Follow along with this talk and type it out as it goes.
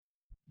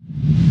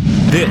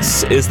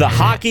This is the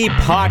Hockey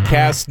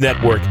Podcast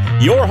Network,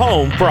 your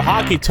home for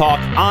hockey talk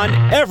on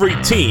every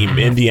team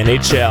in the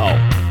NHL.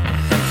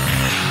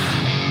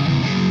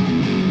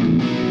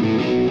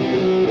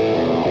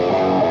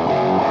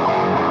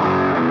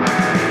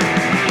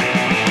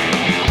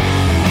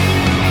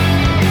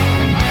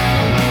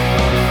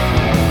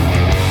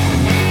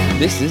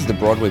 This is the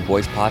Broadway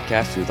Boys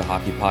podcast through the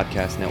Hockey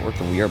Podcast Network,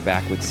 and we are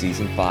back with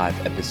Season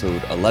 5,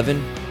 Episode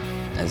 11,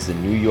 as the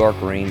New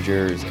York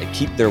Rangers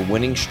keep their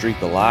winning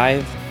streak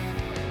alive,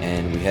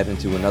 and we head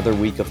into another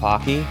week of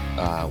hockey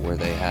where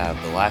they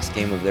have the last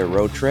game of their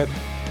road trip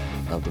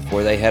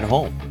before they head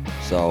home.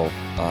 So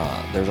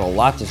there's a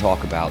lot to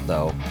talk about,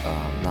 though,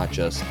 not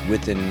just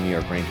within New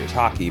York Rangers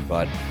hockey,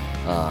 but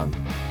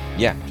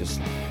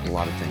just a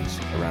lot of things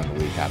around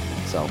the league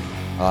happening. So,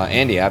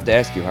 Andy, I have to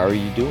ask you, how are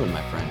you doing,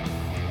 my friend?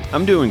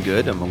 I'm doing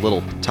good. I'm a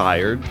little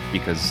tired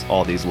because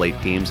all these late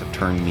games have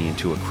turned me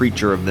into a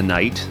creature of the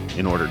night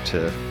in order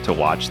to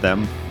watch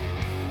them.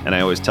 And I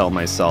always tell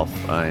myself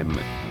I'm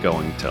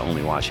going to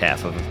only watch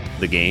half of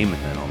the game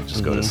and then I'll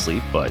just go to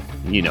sleep. But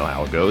you know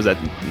how it goes. That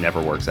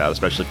never works out,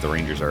 especially if the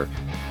Rangers are...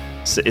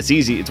 It's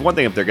easy. It's one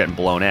thing if they're getting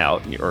blown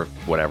out or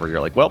whatever. You're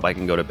like, well, I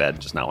can go to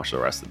bed, just not watch the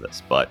rest of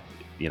this. But,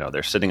 you know,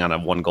 they're sitting on a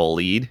 1-goal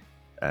lead.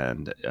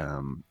 And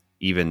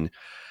even...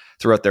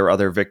 throughout their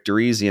other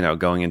victories, you know,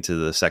 going into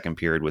the second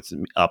period with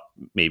up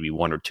maybe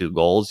 1 or 2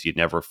 goals, you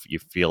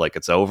feel like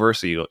it's over.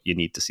 So you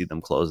need to see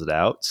them close it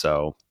out.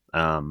 So,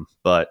 I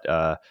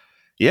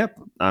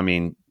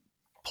mean,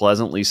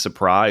 pleasantly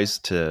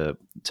surprised to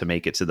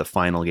make it to the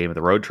final game of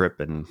the road trip.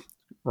 And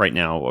right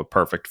now a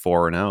perfect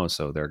 4-0.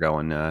 So they're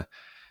going,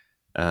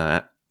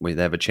 we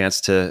have a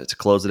chance to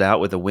close it out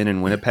with a win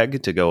in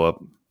Winnipeg to go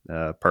up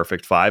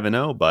perfect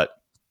 5-0, but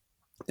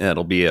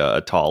it'll be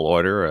a tall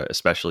order,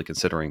 especially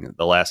considering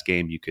the last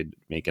game. You could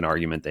make an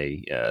argument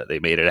they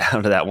made it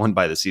out of that one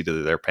by the seat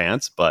of their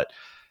pants. But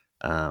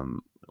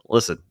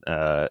listen,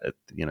 at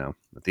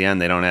the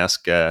end, they don't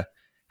ask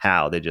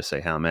how, they just say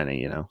how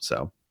many.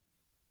 So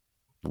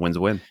the win's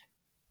a win.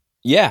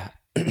 Yeah,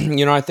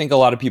 I think a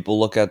lot of people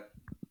look at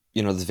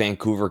this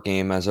Vancouver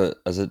game as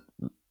a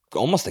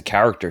almost a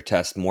character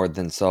test more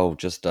than so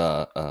just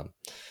a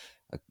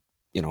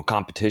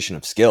competition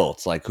of skill.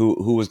 It's like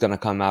who was going to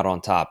come out on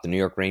top? The New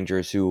York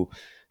Rangers, who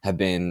have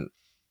been,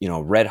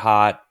 red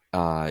hot,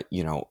 on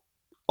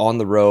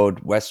the road,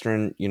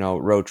 Western,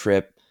 road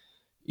trip,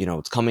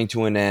 it's coming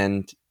to an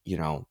end,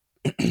 you're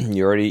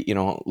already,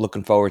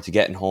 looking forward to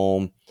getting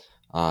home.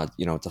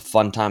 It's a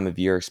fun time of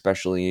year,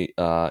 especially,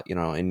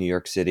 in New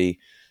York City.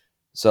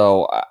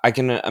 So I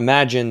can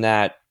imagine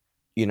that,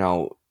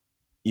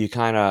 you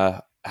kind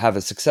of have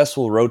a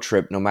successful road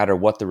trip, no matter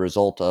what the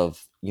result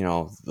of,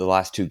 the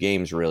last 2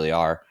 games really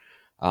are,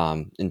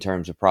 in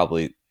terms of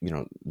probably,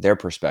 their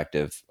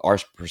perspective, our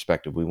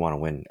perspective. We want to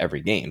win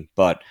every game,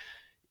 but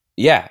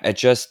yeah, it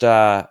just,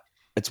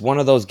 it's one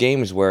of those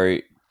games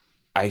where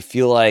I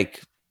feel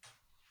like,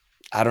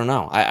 I don't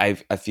know. I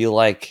feel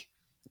like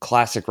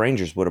classic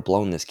Rangers would have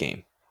blown this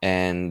game,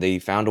 and they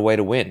found a way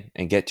to win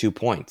and get 2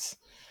 points.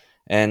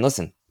 And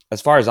listen,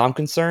 as far as I'm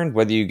concerned,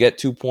 whether you get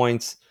 2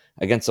 points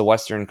against a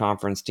Western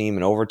Conference team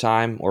in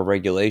overtime or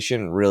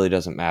regulation really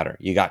doesn't matter.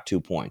 You got 2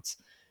 points.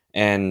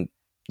 And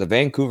the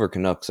Vancouver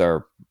Canucks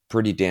are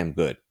pretty damn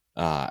good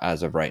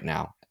as of right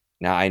now.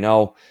 Now, I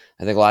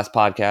think last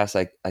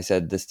podcast I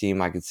said this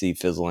team I could see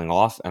fizzling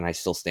off, and I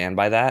still stand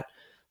by that.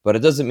 But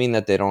it doesn't mean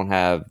that they don't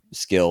have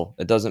skill.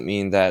 It doesn't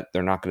mean that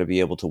they're not going to be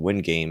able to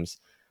win games.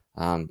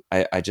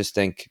 I just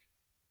think,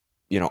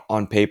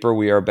 on paper,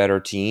 we are a better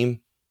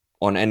team.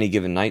 On any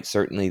given night,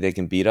 certainly they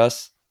can beat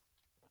us.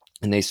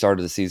 And they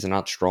started the season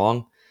out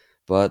strong,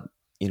 but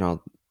the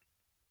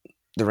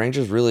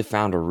Rangers really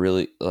found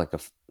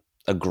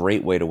a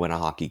great way to win a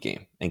hockey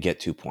game and get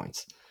 2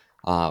 points.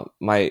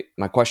 My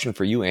question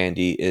for you,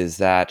 Andy, is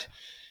that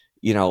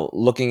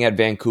looking at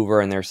Vancouver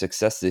and their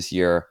success this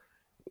year,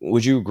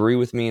 would you agree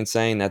with me in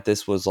saying that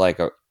this was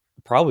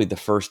probably the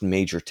first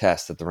major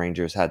test that the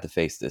Rangers had to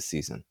face this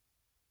season?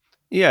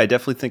 Yeah, I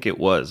definitely think it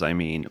was. I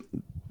mean,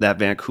 that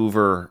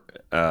Vancouver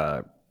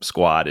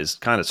squad has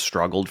kind of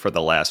struggled for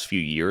the last few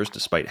years,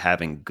 despite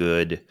having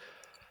good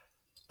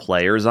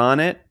players on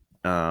it,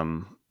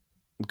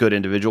 good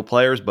individual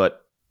players,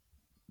 but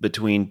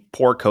between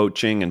poor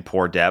coaching and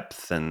poor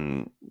depth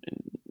and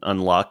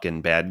unluck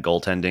and bad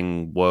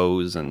goaltending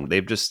woes, and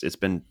it's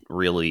been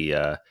really,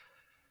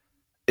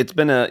 it's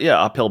been a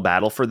uphill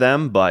battle for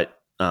them, but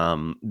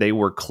they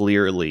were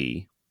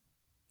clearly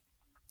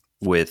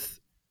with,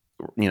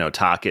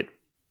 Tocchet,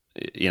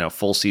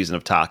 full season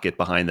of Tocchet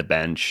behind the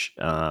bench.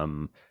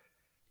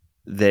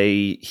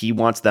 He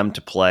wants them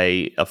to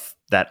play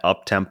that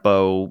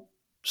up-tempo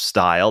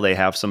style. They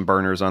have some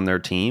burners on their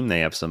team. They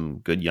have some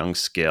good young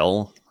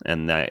skill,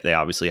 and they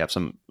obviously have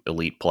some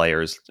elite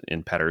players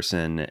in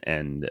Pettersson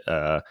and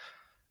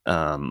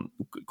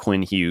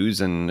Quinn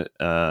Hughes. And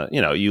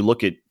you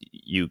look at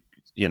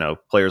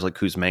players like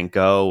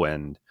Kuzmenko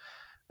and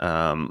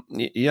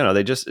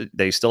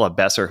they still have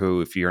Besser,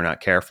 who, if you're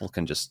not careful,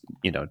 can just,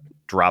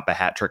 drop a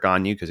hat trick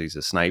on you because he's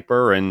a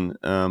sniper. And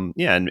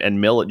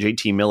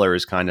JT Miller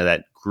is kind of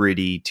that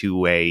gritty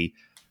two-way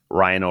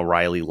Ryan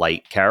O'Reilly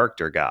light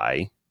character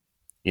guy,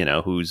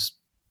 who's,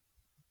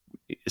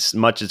 as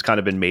much has kind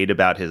of been made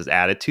about his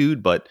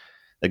attitude, but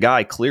the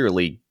guy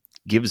clearly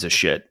gives a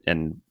shit.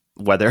 And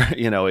whether,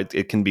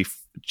 it can be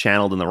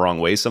channeled in the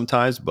wrong way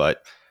sometimes,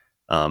 but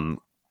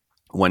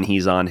when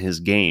he's on his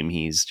game,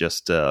 he's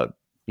just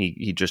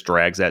he just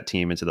drags that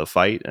team into the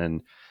fight.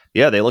 And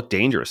yeah, they look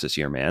dangerous this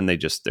year, man.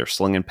 They're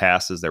slinging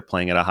passes, they're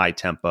playing at a high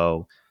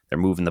tempo, they're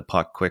moving the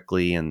puck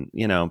quickly, and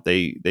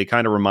they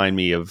kind of remind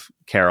me of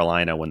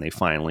Carolina when they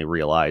finally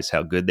realized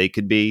how good they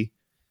could be.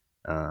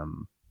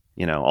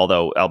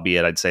 Although,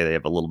 albeit, I'd say they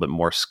have a little bit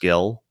more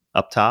skill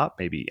up top,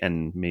 maybe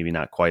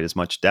not quite as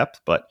much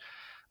depth, but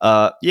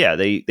they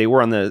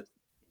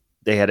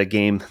had a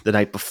game the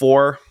night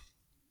before.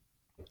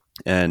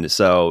 And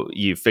so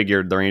you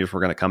figured the Rangers were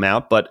going to come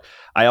out. But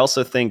I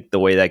also think the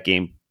way that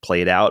game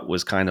played out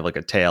was kind of like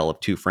a tale of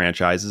two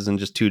franchises in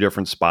just two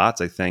different spots.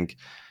 I think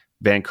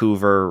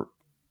Vancouver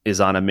is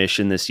on a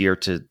mission this year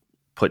to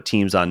put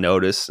teams on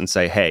notice and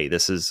say, hey,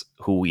 this is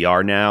who we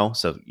are now.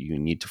 So you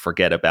need to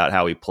forget about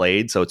how we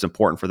played. So it's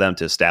important for them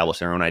to establish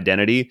their own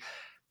identity.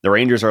 The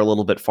Rangers are a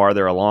little bit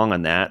farther along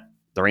on that.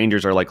 The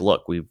Rangers are like,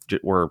 look,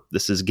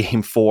 this is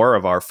game 4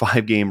 of our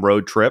 5-game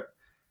road trip.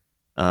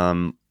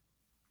 I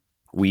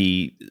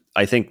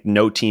think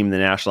no team in the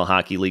National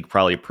Hockey League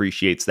probably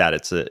appreciates that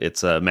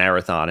it's a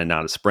marathon and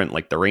not a sprint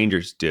like the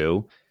Rangers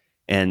do.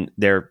 And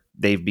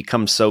they've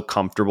become so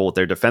comfortable with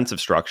their defensive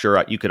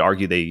structure. You could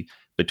argue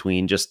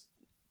between just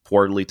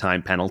poorly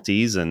timed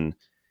penalties, and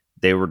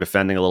they were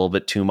defending a little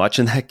bit too much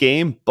in that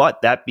game.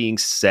 But that being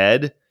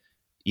said,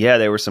 yeah,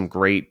 there were some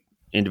great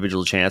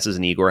individual chances,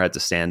 and Igor had to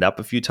stand up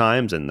a few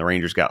times, and the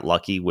Rangers got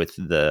lucky with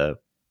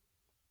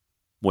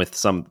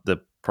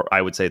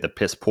I would say the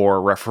piss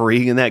poor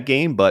referee in that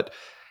game. But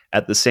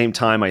at the same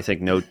time, I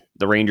think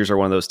the Rangers are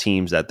one of those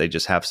teams that they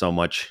just have so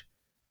much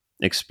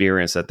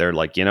experience that they're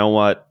like, you know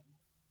what?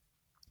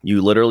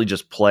 You literally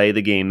just play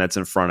the game that's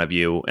in front of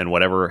you, and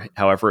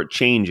however it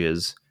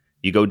changes,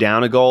 you go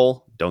down a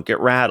goal, don't get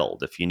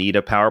rattled. If you need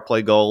a power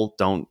play goal,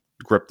 don't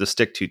grip the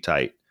stick too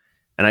tight.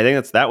 And I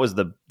think that was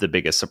the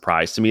biggest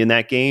surprise to me in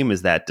that game,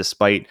 is that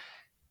despite,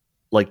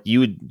 like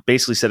you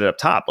basically said it up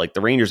top, like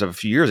the Rangers of a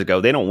few years ago,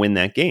 they don't win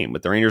that game,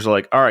 but the Rangers are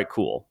like, all right,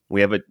 cool.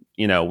 We have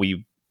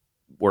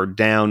we're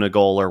down a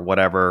goal or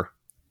whatever.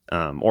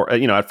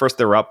 At first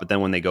they're up, but then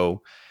when they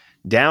go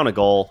down a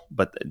goal,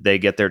 but they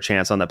get their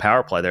chance on the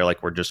power play, they're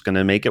like, we're just going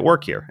to make it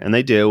work here. And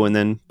they do. And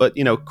then, but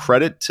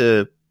credit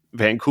to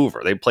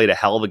Vancouver. They played a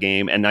hell of a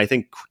game. And I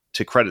think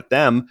to credit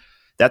them,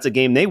 that's a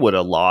game they would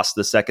have lost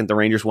the second the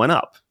Rangers went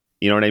up.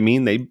 You know what I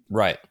mean? They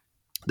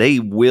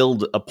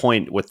willed a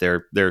point with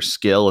their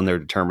skill and their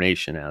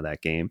determination out of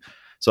that game.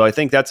 So I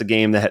think that's a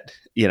game that,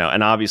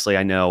 and obviously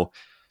I know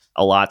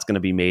a lot's going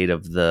to be made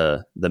of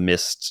the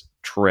missed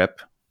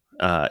trip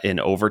in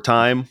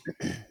overtime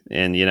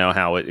and,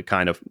 how it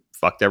kind of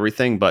fucked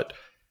everything. But,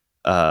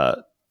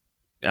 and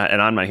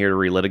I'm not here to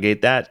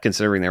relitigate that,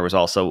 considering there was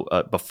also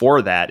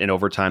before that in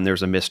overtime, there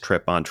was a missed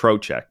trip on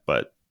Trocheck,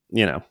 but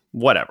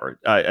whatever.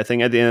 I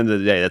think at the end of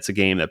the day, that's a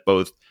game that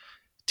both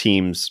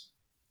teams,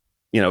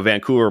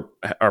 Vancouver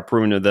are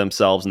proving to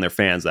themselves and their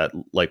fans that,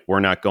 like, we're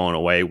not going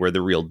away. We're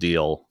the real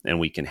deal, and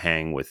we can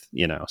hang with,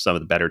 some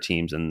of the better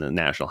teams in the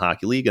National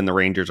Hockey League. And the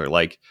Rangers are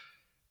like,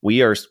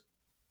 we are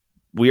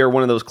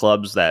one of those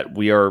clubs that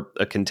we are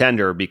a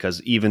contender,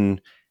 because even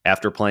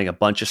after playing a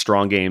bunch of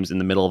strong games in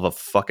the middle of a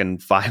fucking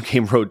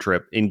 5-game road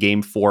trip, in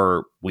game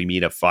 4, we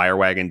meet a fire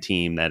wagon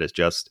team that is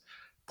just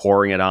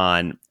pouring it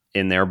on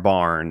in their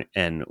barn,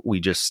 and we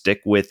just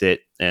stick with it,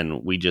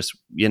 and we just,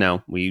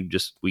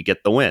 we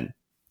get the win.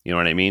 You know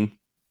what I mean?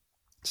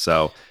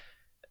 So,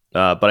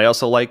 but I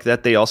also like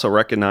that they also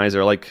recognize,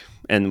 they're like,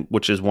 and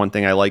which is one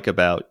thing I like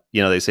about,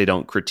 they say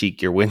don't critique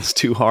your wins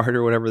too hard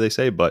or whatever they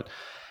say, but,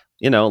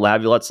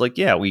 Laviolette's like,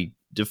 yeah, we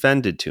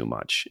defended too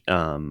much.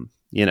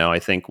 I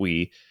think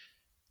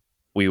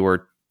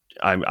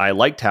I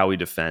liked how we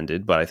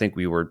defended, but I think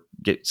we were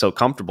get so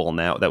comfortable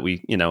now that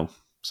we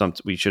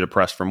should have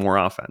pressed for more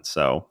offense.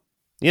 So,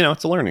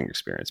 it's a learning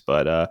experience,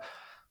 but,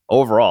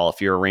 overall, if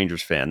you're a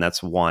Rangers fan,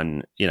 that's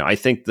one, I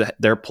think that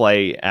their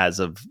play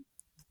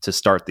to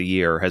start the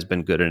year has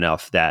been good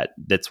enough that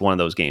that's one of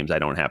those games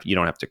you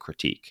don't have to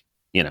critique.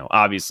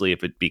 Obviously,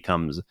 if it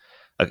becomes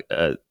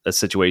a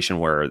situation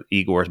where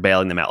Igor is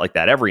bailing them out like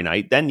that every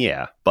night, then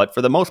yeah. But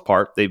for the most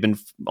part, they've been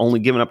only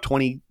giving up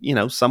 20,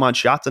 some odd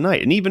shots a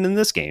night. And even in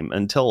this game,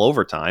 until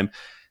overtime,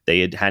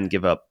 they hadn't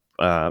give up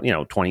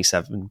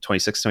 26,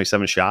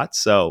 27 shots.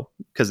 So,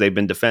 because they've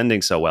been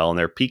defending so well and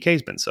their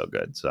PK's been so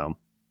good. So,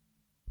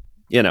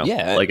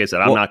 like I said,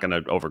 I'm not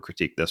going to over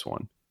critique this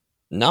one.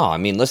 No, I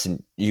mean,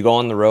 listen, you go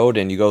on the road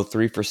and you go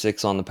 3 for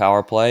 6 on the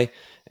power play,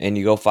 and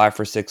you go 5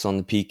 for 6 on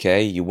the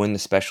PK. You win the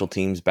special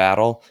teams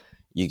battle.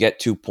 You get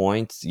 2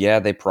 points. Yeah,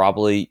 they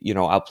probably,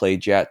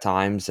 outplayed you at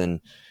times,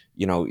 and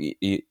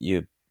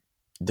you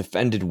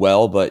defended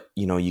well, but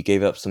you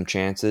gave up some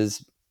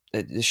chances.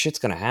 This shit's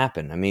gonna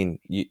happen. I mean,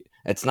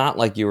 it's not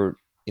like you were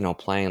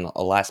playing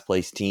a last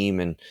place team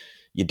and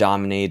you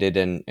dominated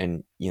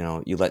and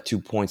you let 2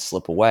 points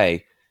slip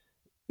away.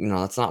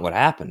 That's not what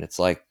happened. It's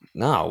like,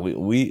 no,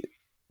 we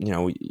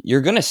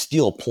you're gonna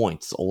steal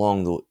points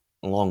along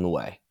the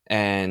way,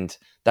 and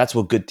that's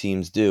what good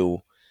teams do.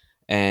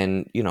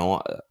 And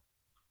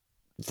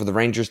for the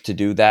Rangers to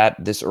do that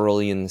this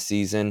early in the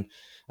season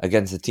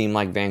against a team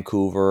like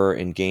Vancouver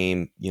in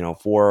game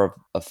 4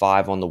 of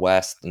 5 on the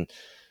West, and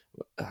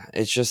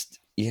it's just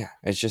you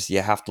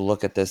have to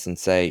look at this and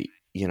say,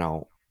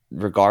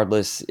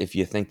 regardless if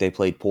you think they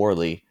played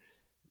poorly,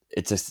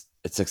 it's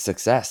a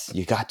success.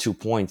 You got 2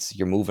 points.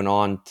 You're moving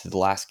on to the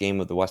last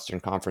game of the Western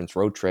Conference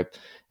road trip,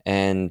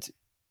 and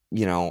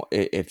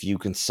if you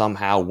can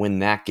somehow win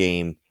that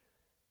game,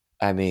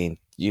 I mean,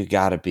 you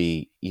got to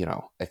be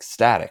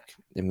ecstatic.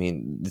 I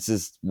mean, this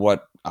is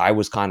what I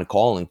was kind of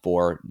calling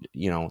for,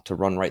 to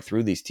run right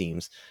through these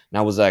teams.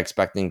 Now, was I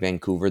expecting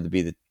Vancouver to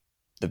be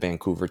the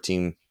Vancouver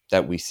team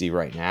that we see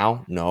right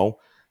now? No,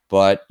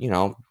 but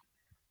to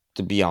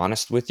be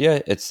honest with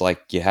you, it's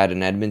like you had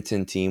an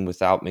Edmonton team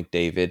without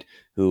McDavid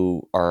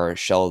who are a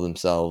shell of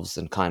themselves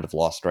and kind of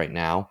lost right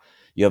now.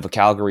 You have a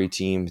Calgary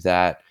team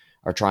that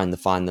are trying to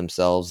find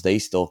themselves. They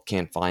still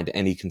can't find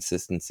any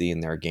consistency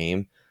in their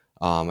game.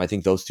 I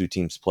think those two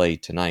teams play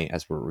tonight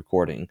as we're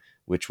recording,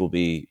 which will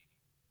be,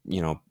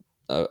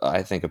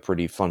 I think a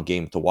pretty fun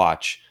game to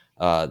watch.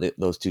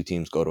 Those two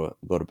teams go to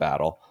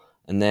battle,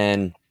 and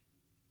then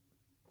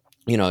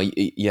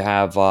you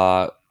have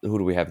who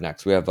do we have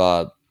next? We have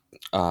the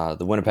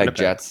Winnipeg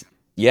Jets,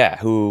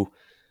 who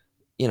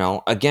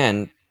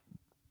again,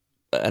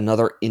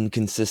 another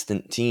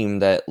inconsistent team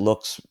that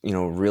looks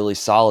really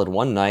solid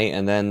one night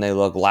and then they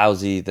look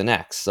lousy the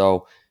next.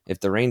 So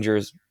if the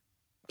Rangers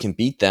can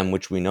beat them,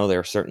 which we know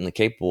they're certainly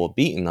capable of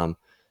beating them,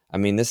 I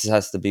mean, this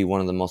has to be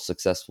one of the most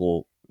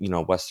successful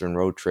Western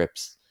road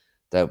trips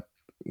that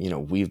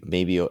we've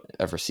maybe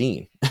ever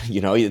seen.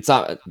 It's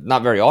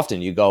not very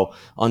often you go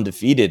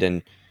undefeated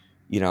and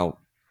you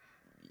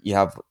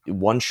have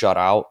one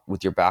shutout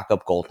with your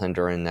backup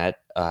goaltender in net.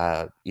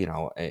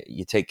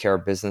 You take care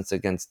of business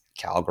against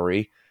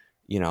Calgary.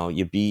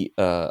 You beat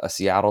a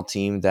Seattle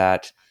team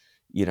that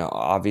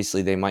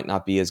obviously they might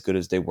not be as good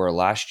as they were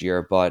last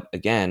year, but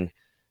again,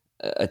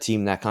 a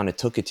team that kind of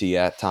took it to you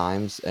at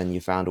times, and you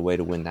found a way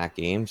to win that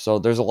game. So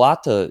there's a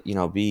lot to,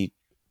 be,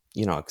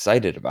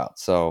 excited about.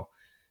 So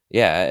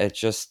yeah, it's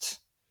just,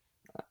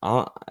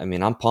 I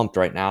mean, I'm pumped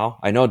right now.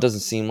 I know it doesn't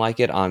seem like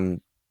it.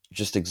 I'm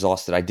just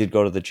exhausted. I did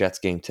go to the Jets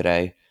game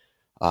today.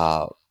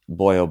 Boy,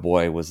 oh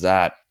boy, was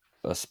that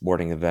a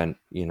sporting event,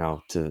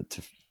 to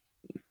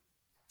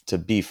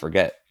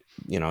forget,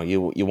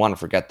 you want to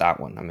forget that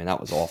one. I mean, that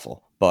was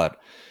awful, but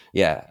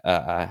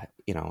yeah,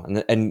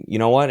 and you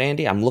know what,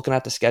 Andy, I'm looking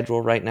at the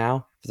schedule right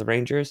now for the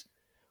Rangers.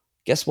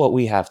 Guess what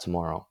we have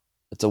tomorrow?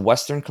 It's a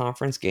Western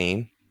Conference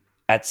game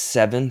at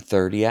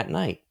 7:30 at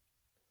night.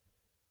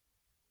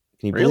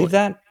 Can you believe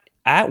that?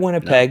 At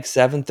Winnipeg,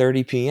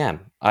 7:30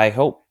 p.m. I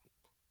hope.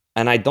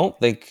 And I don't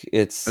think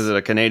it's... Is it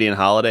a Canadian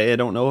holiday I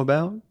don't know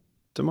about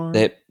tomorrow?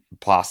 It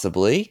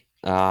possibly.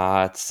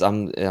 It's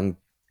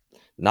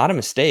not a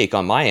mistake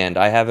on my end.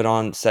 I have it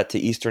on set to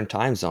Eastern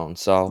time zone.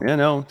 So yeah,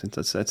 no,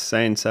 it's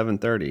saying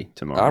 7:30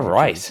 tomorrow. All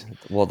right.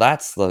 Well,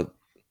 that's the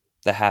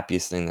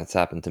happiest thing that's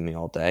happened to me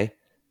all day.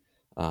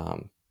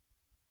 Man,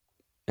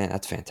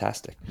 that's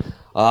fantastic.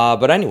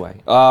 But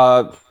anyway,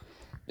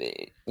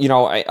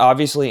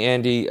 obviously,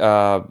 Andy,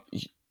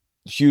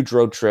 huge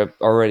road trip,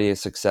 already a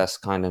success,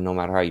 kind of no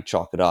matter how you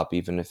chalk it up,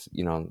 even if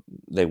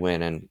they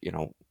win, and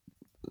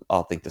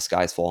I'll think the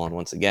sky's falling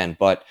once again.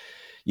 But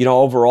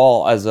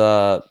overall, as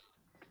a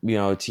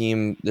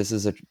team, this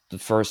is the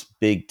first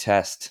big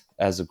test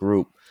as a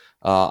group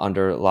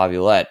under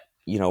Laviolette.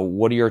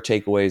 What are your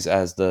takeaways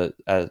as the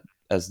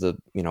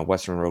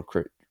Western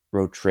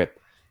road trip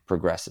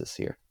progresses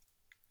here?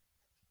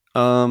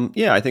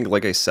 Yeah, I think,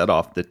 like I said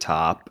off the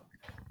top,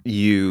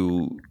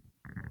 you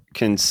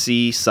can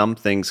see some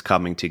things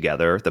coming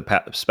together.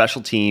 The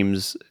special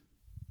teams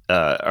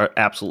are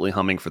absolutely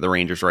humming for the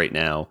Rangers right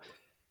now.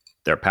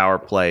 Their power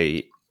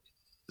plays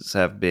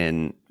have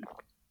been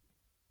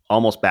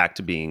almost back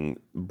to being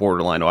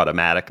borderline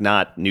automatic,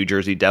 not New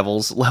Jersey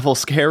Devils level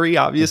scary,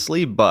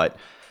 obviously, but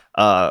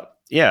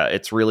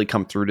it's really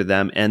come through to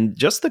them. And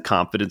just the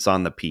confidence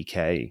on the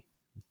PK.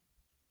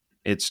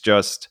 It's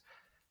just,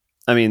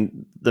 I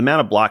mean, the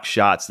amount of block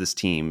shots this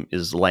team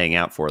is laying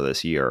out for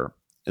this year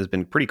has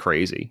been pretty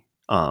crazy.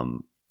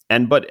 And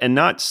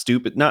not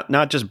stupid,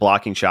 not just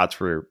blocking shots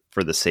for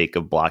the sake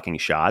of blocking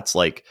shots,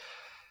 like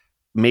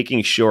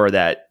making sure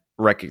that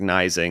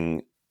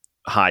recognizing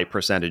high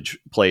percentage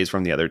plays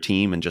from the other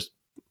team and just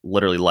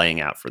literally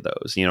laying out for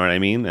those, you know what I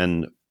mean?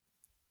 And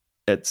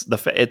it's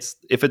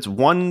if it's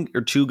one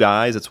or two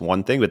guys, it's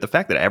one thing, but the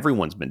fact that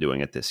everyone's been doing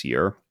it this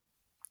year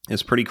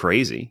is pretty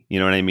crazy. You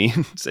know what I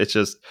mean? It's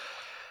just,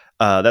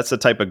 that's the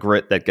type of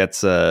grit that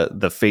gets the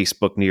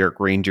Facebook New York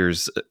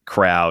Rangers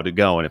crowd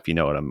going, if you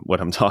know what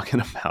I'm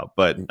talking about.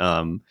 But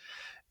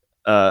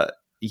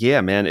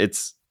Yeah, man,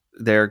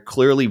 they're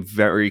clearly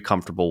very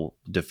comfortable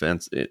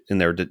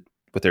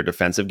with their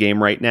defensive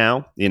game right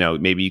now.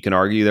 Maybe you can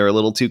argue they're a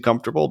little too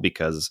comfortable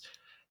because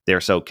they're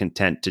so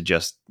content to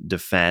just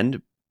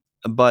defend.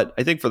 But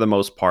I think for the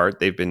most part,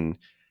 they've been,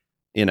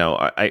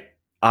 I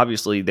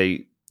obviously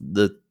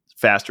the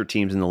faster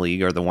teams in the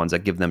league are the ones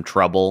that give them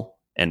trouble,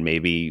 and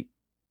maybe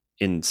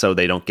so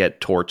they don't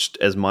get torched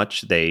as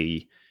much.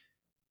 They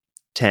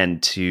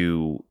tend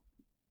to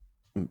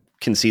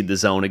concede the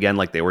zone again,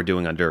 like they were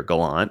doing under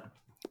Gallant.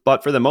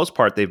 But for the most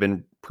part, they've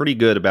been pretty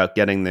good about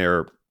getting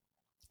their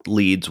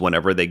leads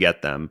whenever they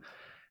get them,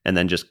 and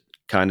then just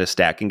kind of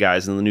stacking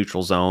guys in the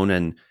neutral zone.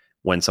 And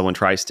when someone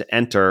tries to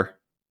enter,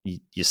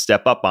 you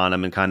step up on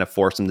them and kind of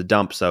force them to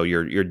dump, so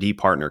your D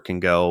partner can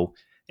go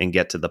and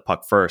get to the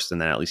puck first, and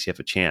then at least you have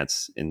a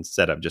chance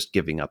instead of just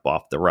giving up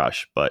off the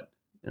rush. But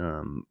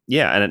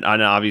and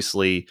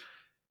obviously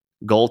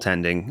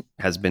goaltending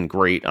has been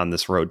great on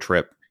this road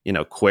trip.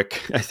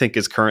 Quick, I think,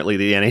 is currently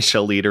the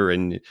NHL leader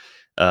in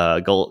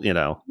goals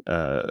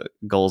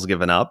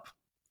given up,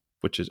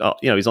 which is,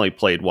 he's only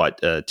played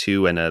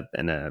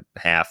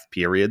 2.5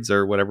 periods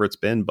or whatever it's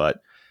been, but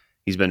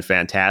he's been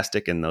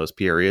fantastic in those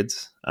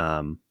periods.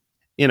 I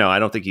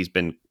don't think he's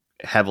been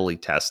heavily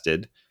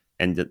tested,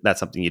 and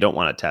that's something you don't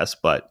want to test,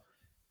 but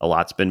a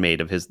lot's been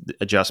made of his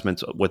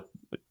adjustments with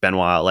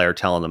Benoit Allaire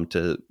telling him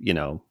to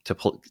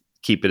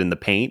keep it in the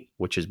paint,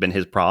 which has been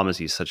his problem, is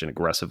he's such an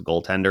aggressive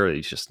goaltender.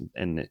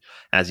 And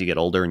as you get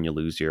older and you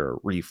lose your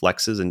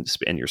reflexes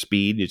and your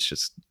speed, it's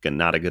just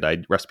not a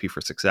good recipe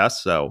for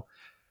success. So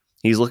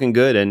he's looking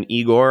good. And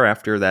Igor,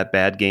 after that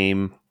bad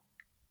game,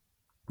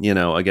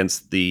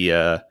 against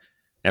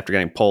after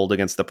getting pulled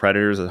against the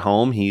Predators at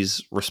home,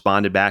 he's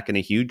responded back in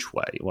a huge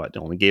way.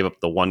 Only gave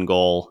up the one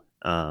goal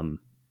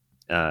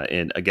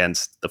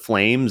against the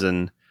Flames,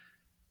 and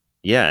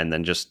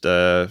then just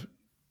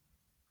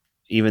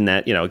even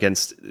that,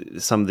 against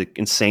some of the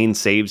insane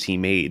saves he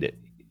made,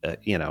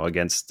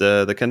 against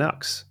the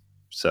Canucks.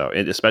 So,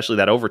 especially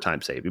that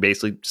overtime save, he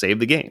basically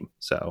saved the game.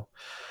 So,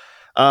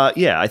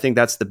 I think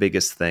that's the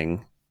biggest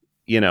thing.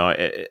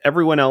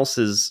 Everyone else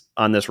is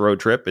on this road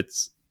trip.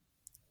 It's,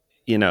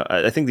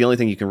 I think the only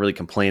thing you can really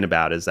complain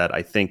about is that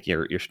I think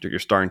you're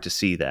starting to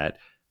see that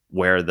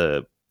where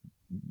the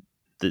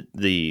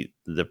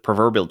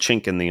proverbial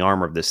chink in the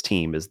armor of this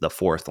team is the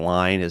fourth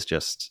line has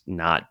just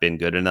not been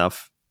good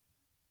enough.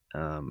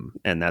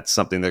 And that's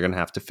something they're going to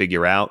have to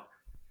figure out,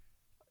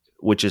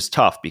 which is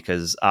tough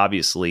because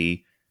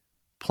obviously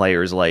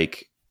players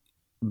like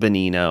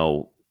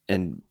Bonino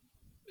and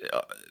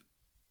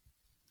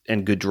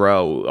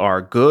Gaudreau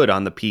are good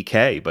on the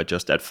PK, but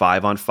just at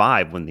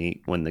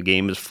 5-on-5 when the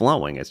game is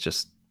flowing, it's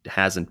just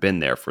hasn't been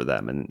there for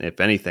them. And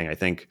if anything, I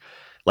think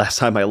last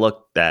time I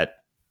looked, that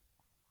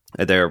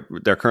they're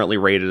currently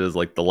rated as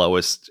like the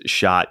lowest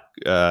shot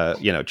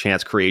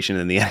chance creation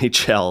in the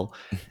NHL.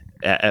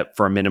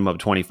 For a minimum of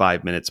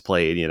 25 minutes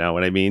played, you know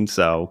what I mean?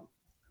 So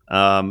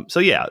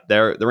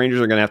the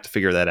Rangers are going to have to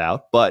figure that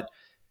out. But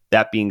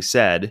that being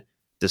said,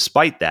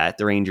 despite that,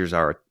 the Rangers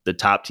are the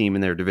top team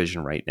in their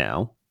division right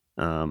now.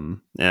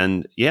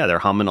 They're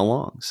humming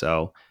along.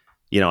 So,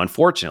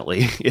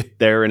 unfortunately,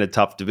 they're in a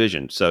tough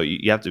division. So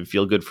you have to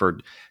feel good for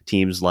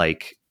teams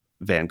like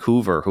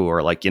Vancouver, who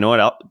are like,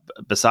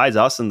 besides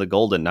us and the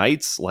Golden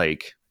Knights,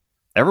 like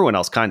everyone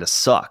else kind of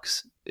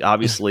sucks.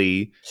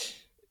 Obviously,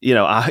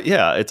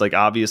 it's like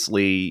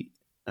obviously,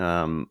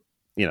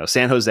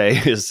 San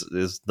Jose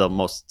is the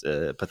most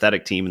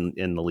pathetic team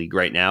in the league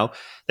right now.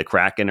 The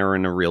Kraken are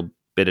in a real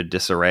bit of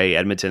disarray.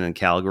 Edmonton and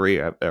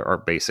Calgary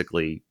are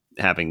basically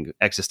having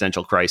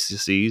existential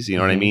crises. You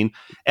know what I mean?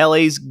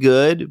 LA's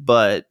good,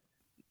 but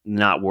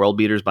not world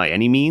beaters by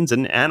any means.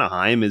 And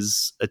Anaheim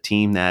is a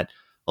team that,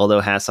 although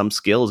has some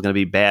skill, is going to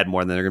be bad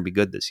more than they're going to be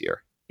good this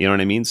year. You know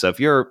what I mean? So if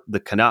you're the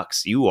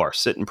Canucks, you are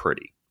sitting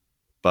pretty.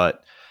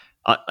 But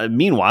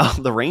meanwhile,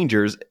 the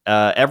Rangers,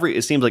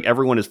 it seems like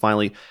everyone is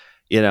finally,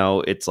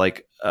 it's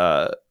like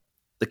the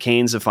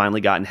Canes have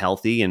finally gotten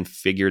healthy and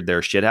figured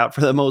their shit out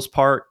for the most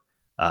part.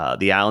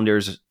 The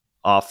Islanders,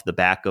 off the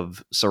back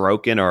of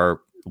Sorokin,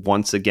 are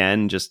once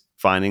again just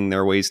finding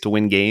their ways to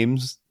win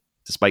games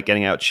despite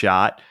getting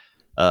outshot.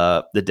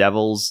 The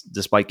Devils,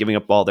 despite giving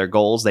up all their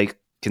goals, they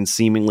can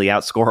seemingly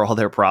outscore all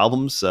their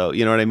problems. So,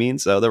 you know what I mean?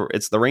 So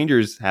it's the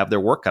Rangers have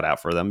their work cut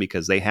out for them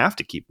because they have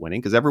to keep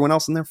winning because everyone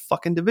else in their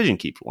fucking division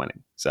keeps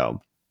winning.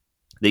 So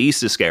the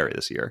East is scary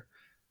this year.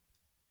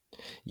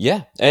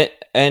 Yeah. And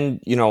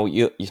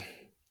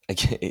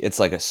it's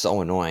like it's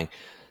so annoying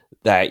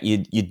that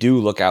you do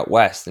look out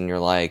West and you're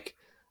like,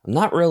 I'm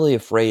not really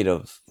afraid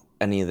of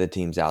any of the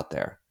teams out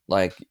there.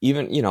 Like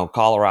even,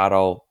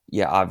 Colorado,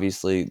 yeah,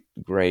 obviously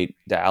great.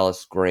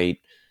 Dallas, great.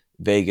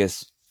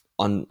 Vegas,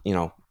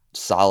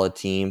 solid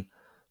team.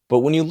 But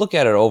when you look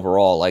at it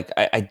overall, like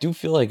I do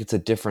feel like it's a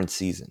different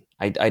season.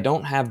 I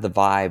don't have the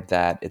vibe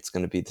that it's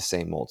going to be the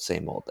same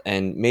old.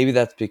 And maybe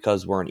that's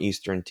because we're an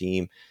Eastern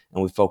team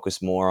and we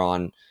focus more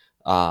on,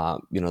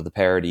 the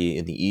parity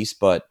in the East.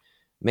 But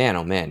man,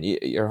 oh man,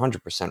 you're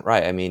 100%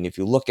 right. I mean, if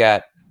you look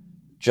at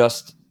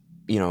just,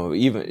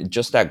 even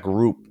just that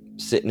group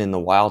sitting in the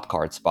wild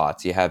card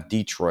spots. You have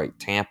Detroit,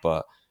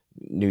 Tampa,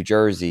 New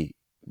Jersey,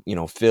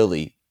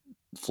 Philly,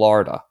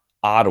 Florida,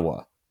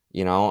 Ottawa,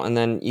 and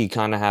then you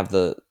kind of have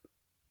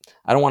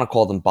I don't want to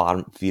call them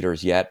bottom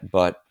feeders yet,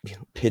 but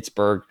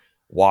Pittsburgh,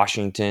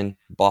 Washington,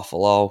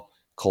 Buffalo,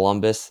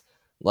 Columbus,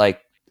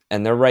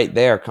 and they're right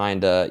there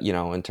kind of,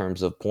 in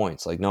terms of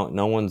points. Like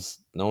no one's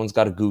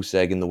got a goose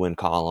egg in the win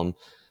column.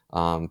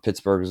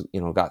 Pittsburgh's,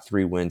 got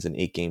 3 wins in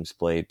 8 games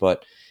played,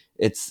 but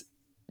it's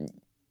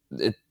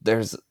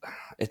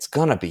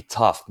gonna be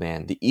tough,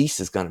 man. The East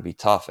is gonna be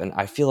tough, and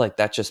I feel like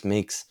that just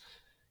makes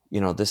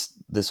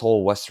this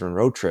whole Western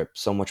road trip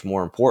so much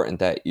more important,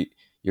 that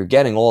you're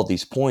getting all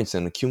these points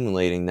and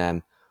accumulating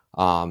them,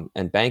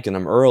 and banking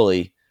them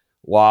early,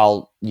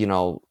 while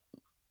when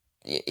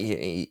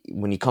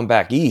you come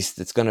back east,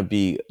 it's going to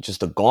be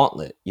just a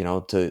gauntlet,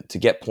 to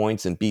get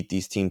points and beat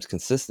these teams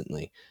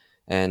consistently.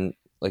 And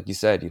like you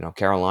said,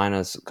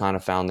 Carolina's kind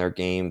of found their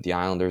game. The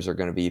Islanders are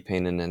going to be a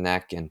pain in the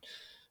neck, and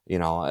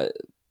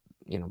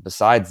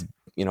besides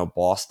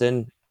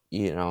Boston,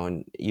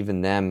 and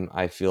even them,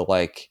 I feel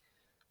like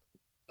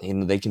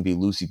they can be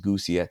loosey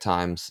goosey at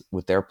times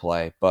with their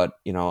play. But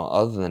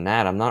other than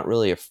that, I'm not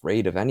really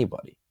afraid of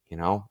anybody.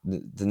 The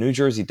New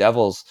Jersey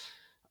Devils,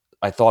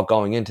 I thought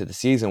going into the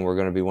season were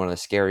going to be one of the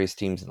scariest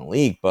teams in the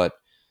league, but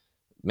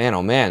man,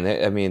 oh man,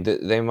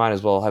 they might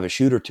as well have a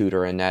shooter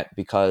tutor in that,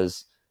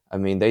 because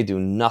they do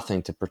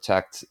nothing to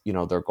protect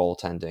their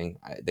goaltending.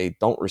 They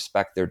don't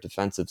respect their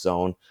defensive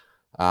zone.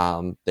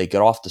 They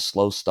get off to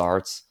slow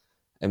starts.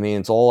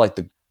 It's all like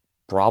the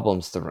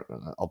problems.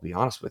 I'll be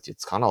honest with you,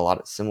 it's kind of a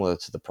lot similar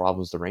to the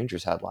problems the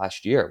Rangers had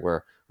last year,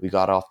 where we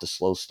got off to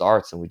slow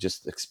starts and we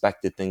just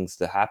expected things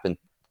to happen,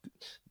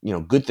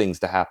 good things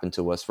to happen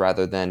to us,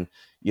 rather than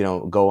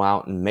go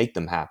out and make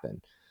them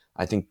happen.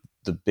 I think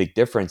the big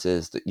difference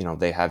is that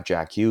they have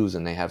Jack Hughes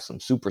and they have some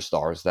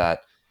superstars that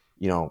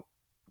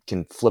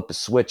can flip a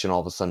switch and all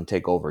of a sudden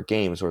take over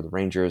games, where the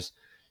Rangers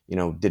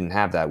didn't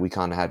have that. We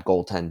kind of had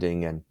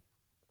goaltending and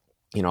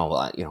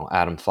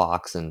Adam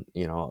Fox and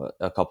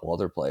a couple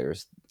other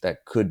players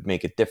that could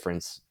make a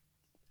difference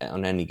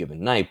on any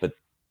given night, but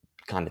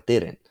kind of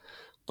didn't.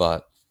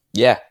 But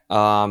yeah,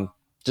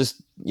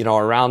 just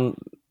around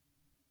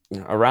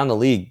the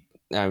league,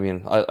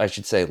 I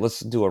should say,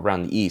 let's do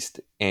around the East.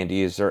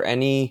 Andy, is there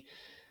any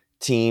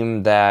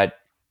team that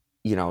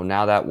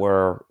now that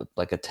we're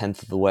like a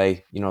 10th of the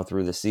way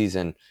through the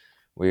season,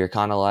 where you're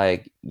kind of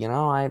like,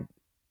 I'm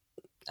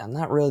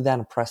not really that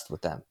impressed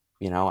with them?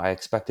 I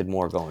expected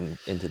more going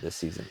into this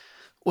season.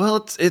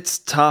 Well, it's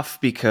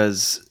tough,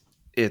 because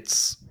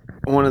it's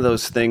one of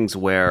those things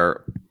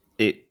where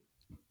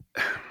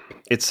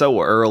it's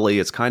so early.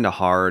 It's kind of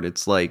hard.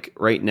 It's like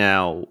right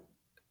now,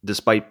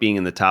 despite being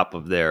in the top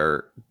of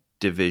their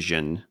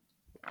division,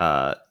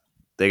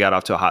 they got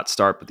off to a hot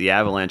start, but the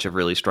Avalanche have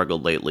really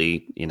struggled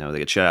lately. They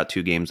get shut out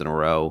 2 games in a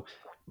row,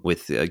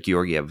 with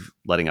Georgiev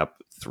letting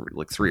up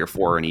 3 or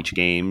 4 in each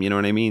game. You know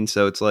what I mean?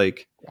 So it's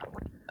like,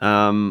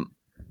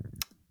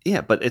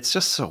 yeah, but it's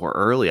just so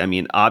early.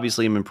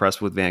 Obviously I'm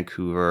impressed with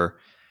Vancouver.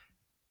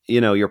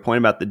 Your point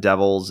about the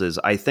Devils is,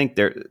 I think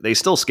they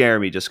still scare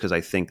me, just because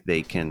I think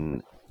they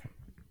can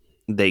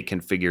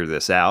figure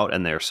this out,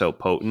 and they're so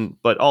potent.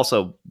 But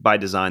also by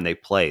design, they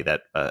play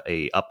that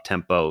a up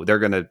tempo. They're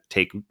going to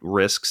take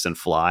risks and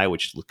fly,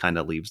 which kind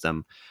of leaves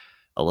them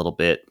a little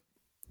bit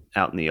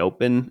out in the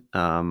open.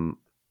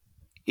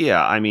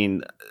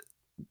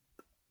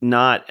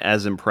 Not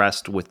as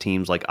impressed with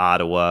teams like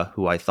Ottawa,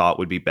 who I thought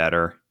would be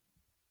better.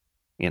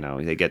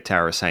 They get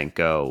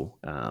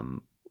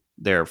Tarasenko.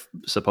 They're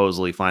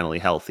supposedly finally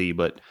healthy,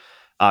 but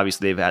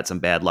obviously they've had some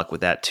bad luck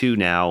with that too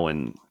now.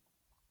 And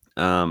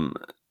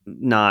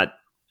not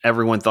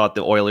everyone thought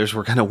the Oilers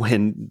were going to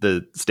win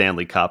the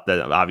Stanley Cup. That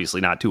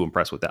obviously not too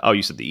impressed with that. Oh,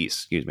 you said the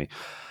East, excuse me.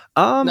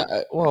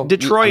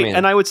 Detroit,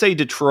 and I would say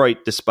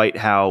Detroit, despite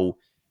how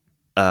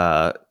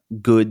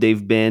good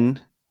they've been,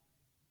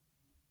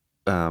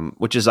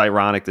 which is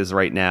ironic, is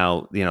right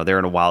now, they're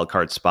in a wild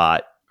card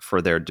spot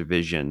for their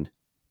division,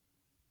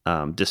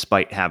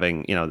 despite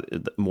having,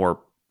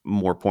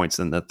 more points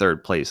than the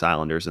third place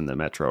Islanders in the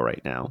Metro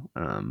right now.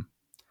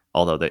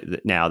 Although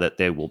the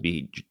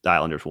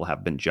Islanders will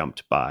have been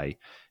jumped by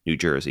New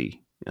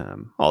Jersey.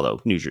 Although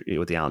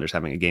with the Islanders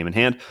having a game in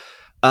hand.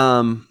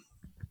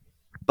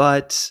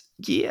 But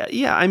yeah,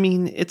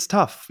 it's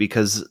tough,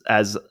 because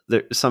as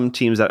some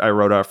teams that I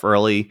wrote off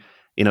early,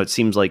 it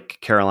seems like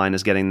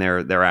Carolina's getting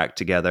their act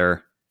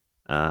together.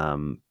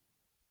 It's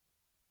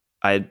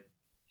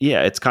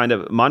kind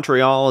of,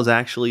 Montreal has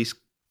actually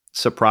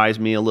surprised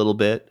me a little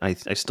bit. I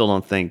still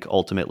don't think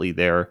ultimately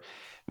they're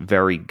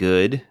very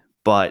good,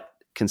 but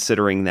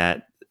considering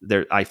that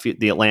I feel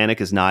the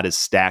Atlantic is not as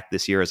stacked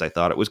this year as I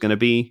thought it was going to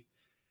be,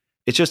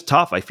 it's just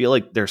tough. I feel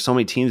like there's so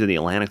many teams in the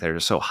Atlantic that are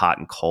just so hot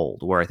and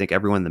cold, where I think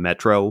everyone in the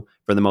Metro,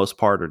 for the most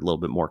part, are a little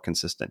bit more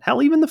consistent.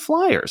 Hell, even the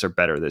Flyers are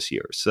better this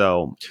year.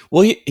 So,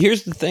 well,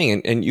 here's the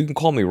thing, and you can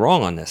call me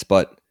wrong on this,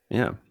 but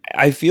yeah,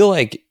 I feel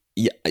like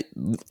a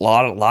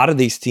lot of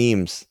these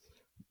teams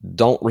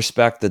don't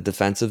respect the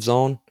defensive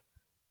zone,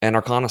 and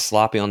are kind of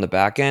sloppy on the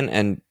back end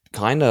and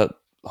kind of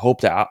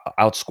hope to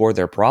outscore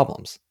their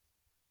problems.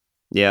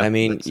 Yeah, I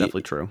mean, that's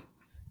definitely true.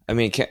 I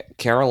mean,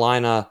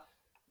 Carolina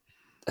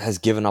has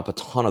given up a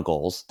ton of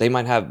goals. They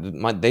might have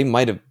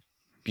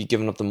be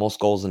giving up the most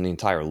goals in the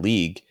entire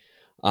league.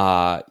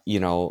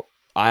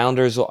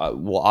 Islanders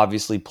will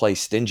obviously play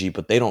stingy,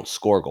 but they don't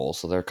score goals,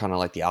 so they're kind of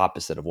like the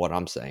opposite of what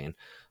I'm saying.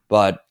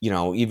 But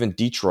even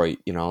Detroit,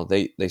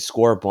 they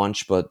score a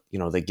bunch, but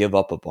they give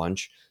up a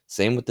bunch.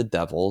 Same with the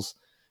Devils.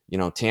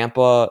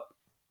 Tampa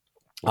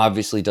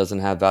obviously doesn't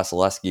have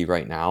Vasilevsky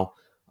right now,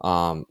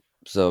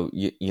 so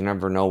you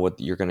never know what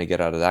you're going to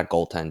get out of that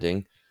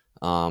goaltending.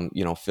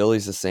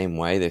 Philly's the same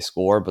way. They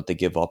score, but they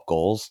give up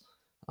goals.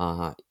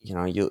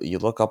 You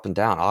look up and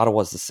down.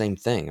 Ottawa's the same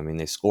thing. I mean,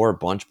 they score a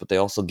bunch, but they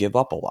also give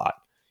up a lot.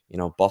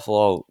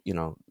 Buffalo,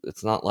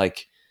 it's not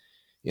like,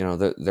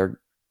 they're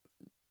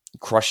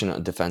crushing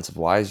it defensive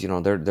wise.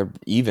 They're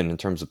even in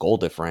terms of goal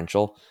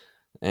differential.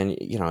 And,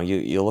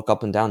 you look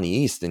up and down the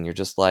East and you're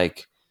just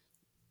like,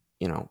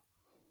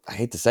 I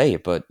hate to say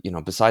it, but,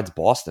 besides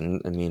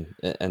Boston, I mean,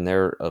 and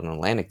they're an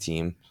Atlantic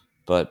team,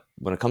 but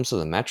when it comes to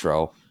the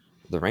Metro,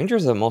 the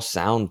Rangers are the most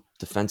sound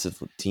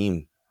defensive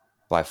team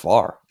by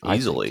far,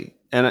 Easily.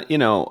 And,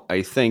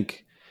 I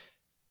think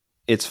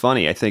it's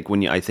funny. I think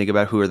when I think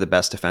about who are the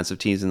best defensive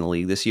teams in the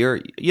league this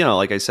year,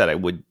 like I said,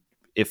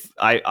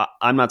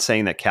 I'm not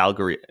saying that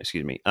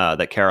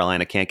that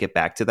Carolina can't get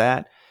back to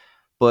that,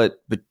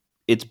 but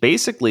it's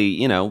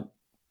basically,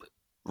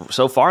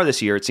 so far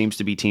this year, it seems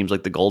to be teams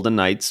like the Golden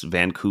Knights,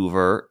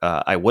 Vancouver.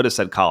 I would have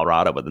said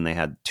Colorado, but then they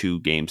had 2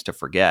 games to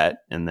forget.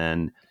 And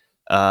then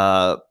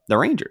the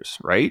Rangers,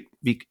 right?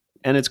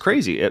 And it's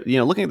crazy.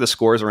 Looking at the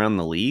scores around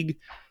the league,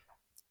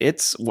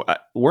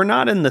 we're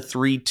not in the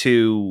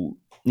 3-2,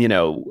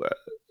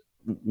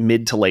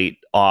 mid to late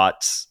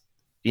aughts,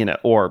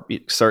 or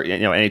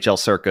NHL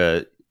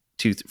circa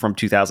from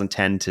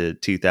 2010 to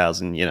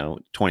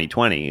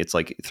 2020. It's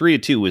like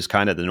 3-2 was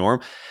kind of the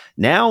norm.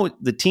 Now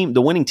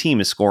the winning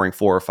team is scoring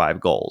 4 or 5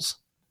 goals,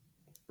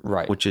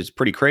 right? Which is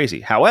pretty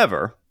crazy.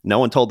 However, no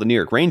one told the New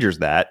York Rangers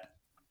that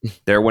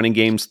they're winning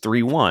games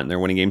 3-1. They're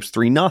winning games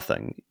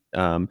 3-0.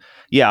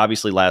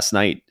 Obviously last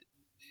night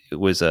it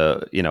was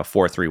a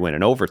 4-3 win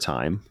in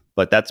overtime,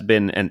 but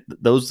and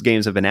those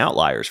games have been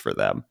outliers for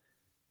them.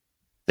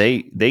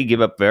 They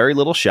give up very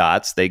little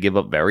shots. They give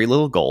up very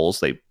little goals.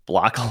 They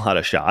block a lot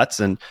of shots,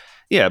 and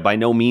by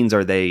no means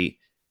are they.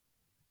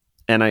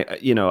 And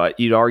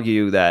you'd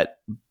argue that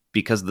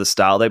because of the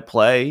style they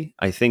play,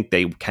 I think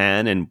they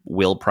can and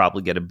will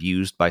probably get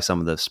abused by some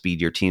of the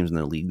speedier teams in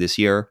the league this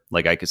year.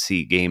 Like I could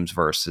see games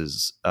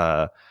versus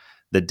the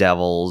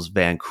Devils,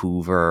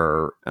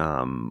 Vancouver.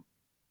 Who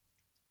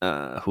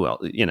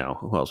else?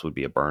 Who else would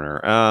be a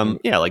burner?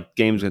 Like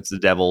games against the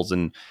Devils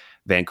and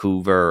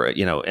Vancouver.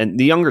 And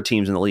the younger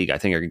teams in the league, I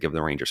think, are going to give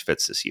the Rangers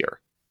fits this year.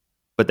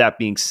 But that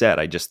being said,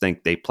 I just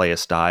think they play a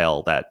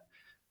style that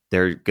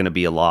they're going to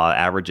be a law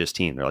averages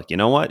team. They're like, you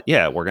know what?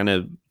 Yeah, we're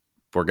gonna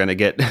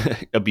get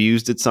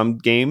abused at some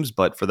games,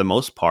 but for the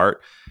most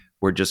part,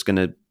 we're just going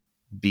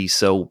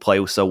to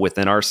play so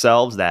within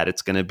ourselves that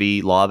it's going to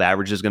be law of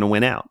averages going to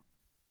win out,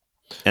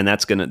 and they're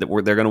going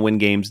to win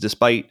games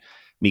despite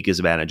Mika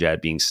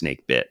Zibanejad being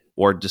snake bit,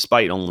 or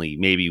despite only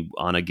maybe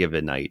on a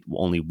given night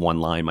only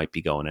one line might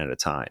be going at a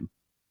time.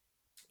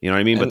 You know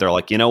what I mean? But they're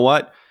like, you know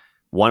what?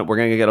 We're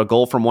going to get a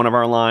goal from one of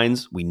our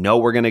lines. We know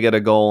we're going to get a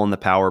goal in the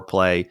power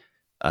play.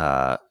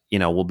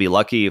 We'll be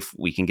lucky if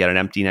we can get an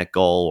empty net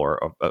goal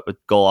or a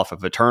goal off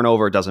of a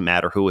turnover. It doesn't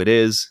matter who it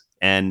is.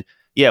 And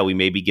we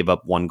maybe give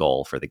up 1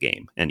 goal for the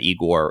game. And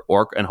Igor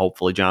and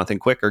hopefully Jonathan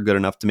Quick are good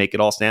enough to make it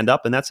all stand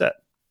up. And that's it.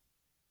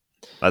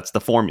 That's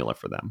the formula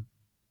for them.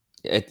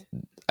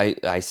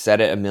 I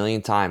said it a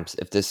million times.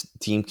 If this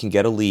team can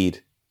get a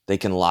lead, they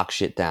can lock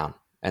shit down.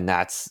 And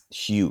that's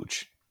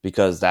huge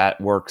because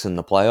that works in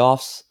the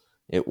playoffs.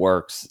 It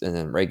works in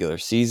the regular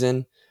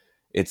season.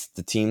 It's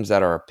the teams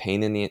that are a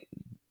pain in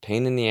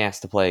the ass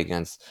to play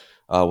against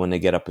when they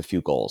get up a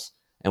few goals.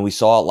 And we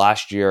saw it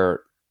last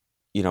year,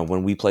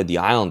 when we played the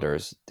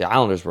Islanders. The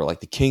Islanders were like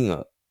the king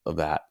of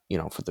that,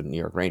 for the New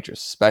York Rangers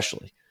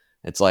especially.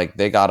 It's like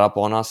they got up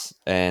on us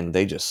and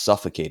they just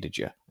suffocated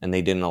you. And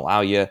they didn't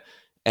allow you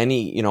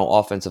any,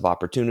 offensive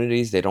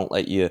opportunities. They don't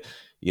let you,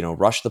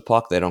 rush the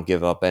puck. They don't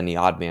give up any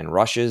odd man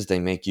rushes. They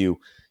make you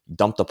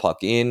dump the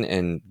puck in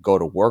and go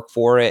to work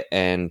for it.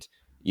 And,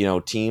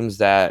 teams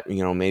that,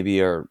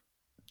 maybe are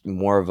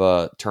more of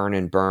a turn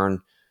and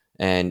burn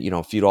and,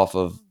 feed off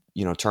of,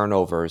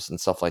 turnovers and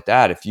stuff like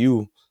that. If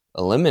you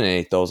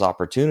eliminate those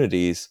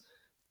opportunities,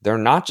 they're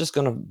not just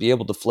going to be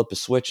able to flip a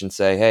switch and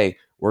say, hey,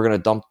 we're going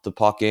to dump the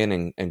puck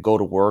in and go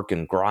to work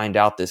and grind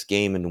out this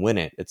game and win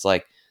it. It's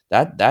like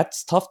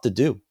that's tough to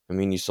do. I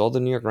mean, you saw the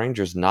New York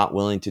Rangers not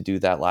willing to do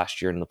that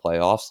last year in the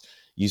playoffs.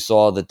 You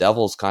saw the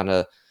Devils kind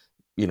of,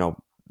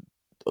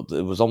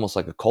 it was almost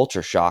like a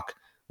culture shock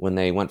when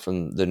they went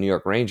from the New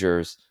York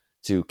Rangers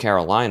to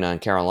Carolina,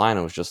 and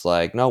Carolina was just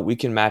like, no, we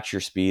can match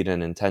your speed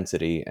and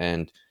intensity,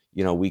 and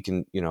we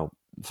can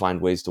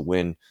find ways to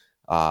win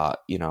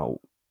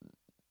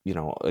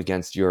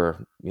against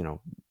your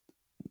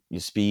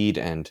your speed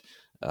and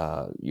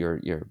your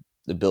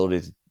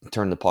ability to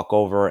turn the puck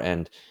over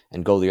and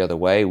go the other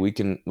way, we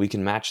can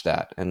match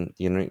that. And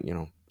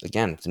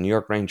again, if the New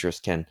York Rangers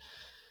can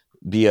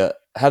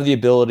have the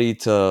ability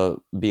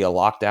to be a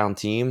lockdown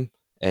team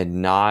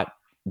and not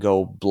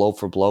go blow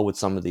for blow with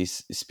some of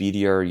these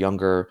speedier,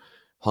 younger,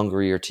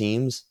 hungrier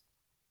teams,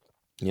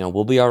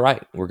 we'll be all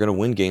right. We're going to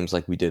win games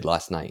like we did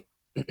last night.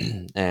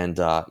 And,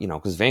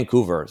 because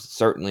Vancouver is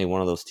certainly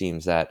one of those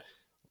teams that,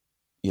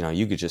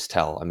 you could just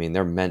tell. I mean,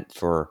 they're meant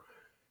for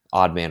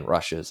odd man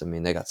rushes. I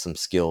mean, they got some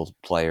skilled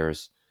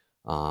players,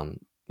 but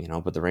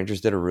the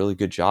Rangers did a really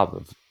good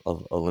job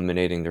of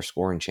eliminating their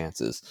scoring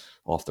chances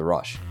off the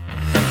rush.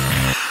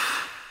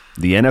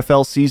 The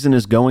NFL season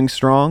is going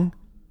strong,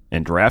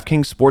 and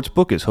DraftKings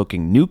Sportsbook is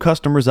hooking new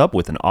customers up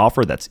with an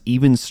offer that's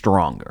even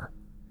stronger.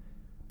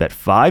 Bet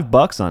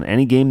 $5 on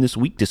any game this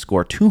week to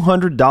score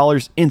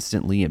 $200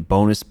 instantly in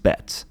bonus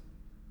bets.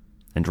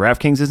 And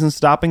DraftKings isn't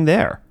stopping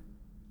there.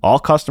 All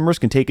customers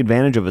can take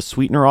advantage of a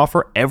sweetener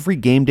offer every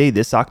game day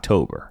this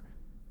October.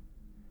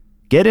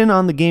 Get in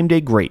on the game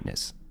day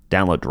greatness.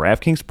 Download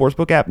DraftKings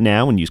Sportsbook app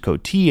now and use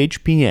code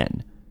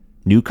THPN.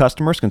 New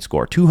customers can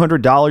score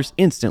 $200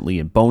 instantly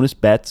in bonus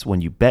bets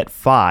when you bet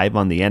 $5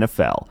 on the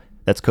NFL.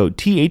 That's code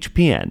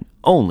THPN,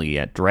 only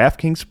at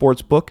DraftKings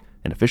Sportsbook,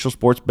 an official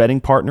sports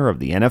betting partner of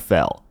the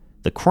NFL.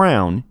 The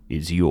crown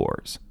is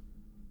yours.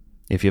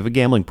 If you have a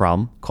gambling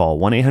problem, call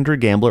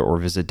 1-800-GAMBLER or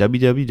visit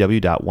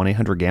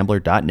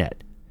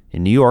www.1800gambler.net.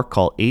 In New York,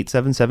 call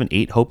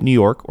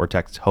 877-8-HOPE-NEW-YORK or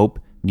text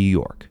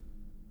HOPE-NEW-YORK.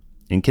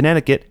 In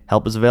Connecticut,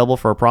 help is available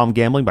for a problem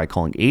gambling by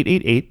calling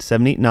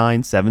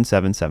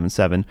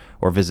 888-789-7777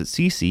 or visit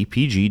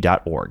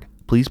ccpg.org.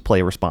 Please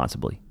play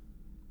responsibly.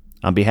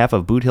 On behalf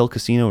of Boot Hill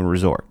Casino and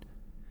Resort,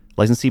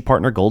 licensee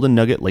partner Golden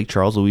Nugget, Lake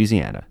Charles,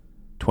 Louisiana.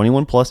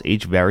 21 plus,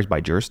 age varies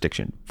by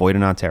jurisdiction. Void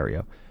in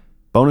Ontario.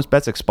 Bonus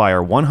bets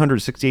expire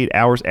 168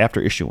 hours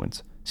after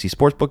issuance. See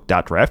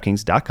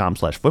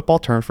sportsbook.draftkings.com/football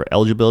terms for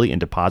eligibility and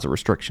deposit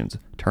restrictions.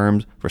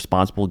 Terms,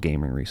 responsible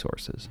gaming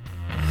resources.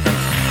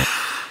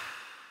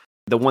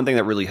 The one thing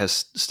that really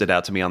has stood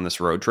out to me on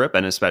this road trip,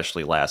 and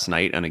especially last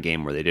night in a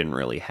game where they didn't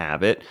really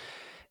have it,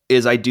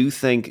 is I do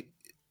think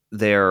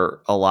they're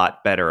a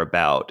lot better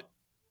about,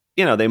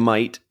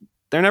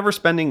 they're never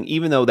spending,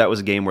 even though that was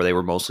a game where they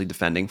were mostly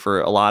defending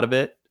for a lot of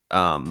it,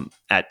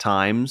 at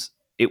times,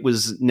 it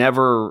was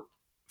never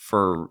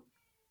for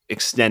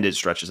extended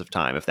stretches of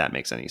time, if that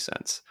makes any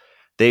sense.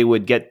 They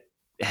would get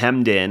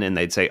hemmed in and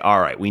they'd say,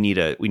 all right, we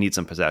need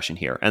some possession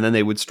here. And then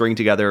they would string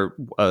together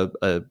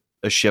a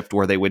shift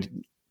where they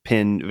would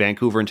pin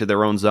Vancouver into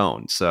their own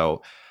zone.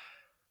 So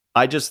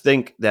I just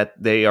think that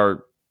they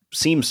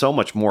seem so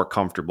much more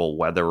comfortable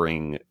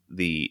weathering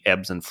the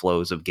ebbs and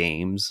flows of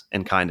games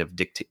and kind of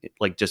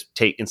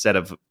instead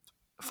of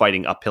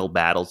fighting uphill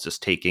battles,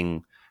 just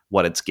taking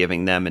what it's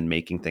giving them and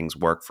making things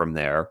work from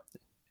there.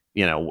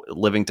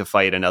 Living to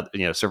fight another,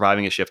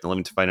 surviving a shift and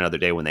living to fight another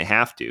day when they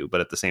have to, but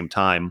at the same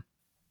time,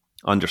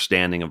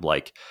 understanding of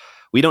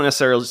we don't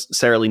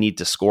necessarily need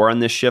to score on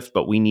this shift,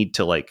 but we need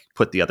to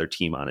put the other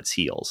team on its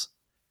heels.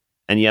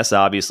 And yes,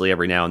 obviously,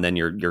 every now and then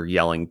you're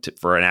yelling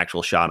for an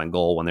actual shot on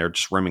goal when they're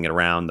just rimming it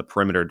around the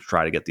perimeter to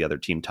try to get the other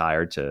team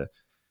tired to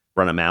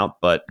run them out.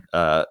 But,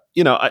 I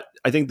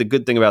think the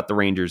good thing about the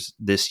Rangers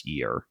this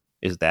year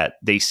is that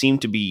they seem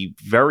to be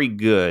very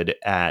good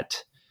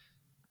at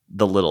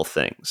the little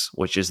things,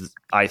 which is,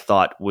 I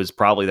thought, was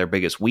probably their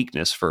biggest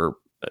weakness for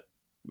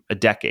a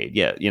decade.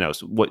 Yeah,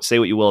 say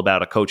what you will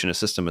about a coach and a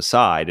system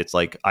aside, it's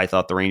I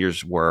thought the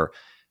Rangers were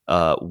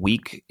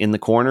weak in the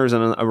corners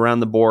and around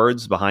the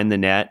boards, behind the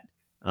net.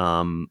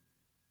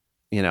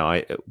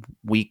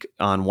 Weak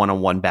on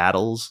one-on-one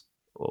battles,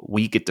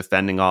 weak at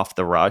defending off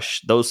the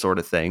rush, those sort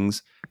of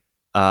things.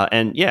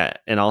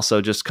 And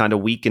also just kind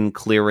of weak in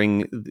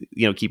clearing,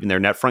 keeping their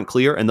net front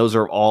clear. And those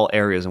are all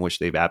areas in which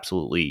they've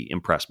absolutely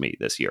impressed me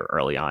this year,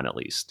 early on, at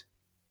least.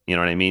 You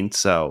know what I mean?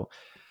 So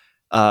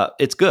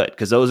it's good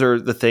because those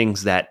are the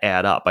things that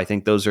add up. I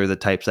think those are the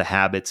types of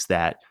habits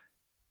that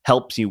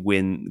helps you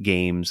win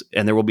games.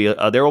 And there will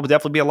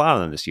definitely be a lot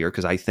of them this year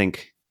because I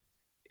think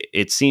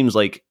it seems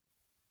like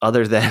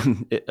other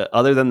than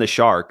the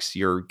Sharks,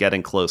 you're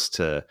getting close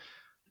to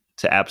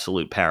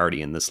absolute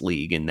parity in this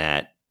league in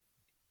that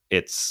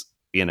it's,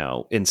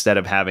 instead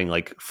of having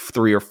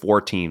 3 or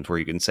 4 teams where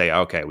you can say,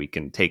 okay, we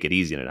can take it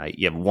easy tonight.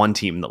 You have one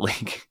team in the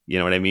league. You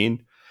know what I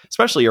mean?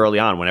 Especially early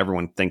on when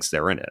everyone thinks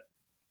they're in it.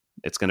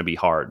 It's going to be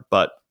hard.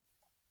 But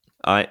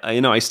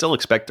I still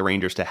expect the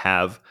Rangers to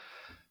have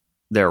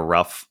their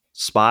rough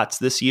spots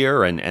this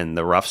year and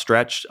the rough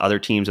stretch.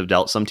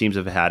 Some teams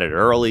have had it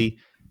early.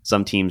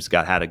 Some teams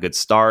had a good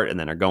start and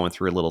then are going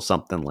through a little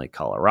something like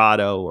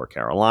Colorado or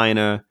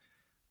Carolina.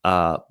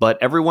 But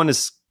everyone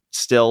is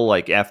still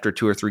after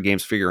 2 or 3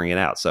 games figuring it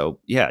out. So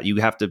yeah, you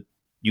have to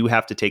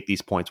take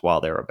these points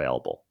while they're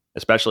available.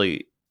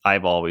 Especially,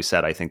 I've always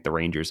said, I think the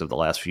Rangers of the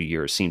last few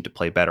years seem to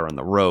play better on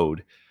the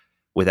road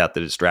without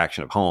the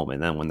distraction of home.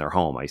 And then when they're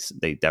home,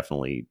 they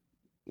definitely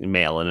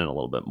mail it in a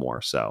little bit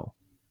more. So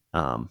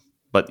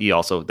but you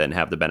also then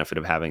have the benefit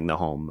of having the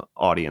home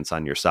audience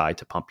on your side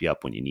to pump you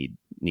up when you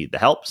need the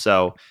help.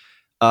 So,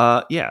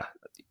 yeah,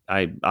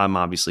 I'm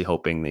obviously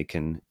hoping they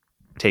can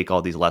take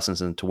all these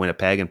lessons into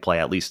Winnipeg and play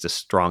at least a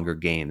stronger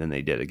game than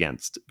they did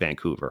against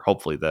Vancouver.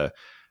 Hopefully the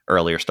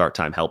earlier start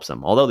time helps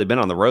them. Although they've been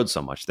on the road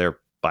so much, their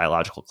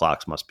biological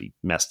clocks must be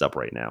messed up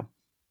right now.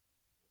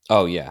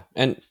 Oh, yeah.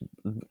 And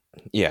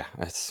yeah,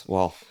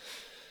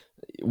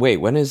 wait,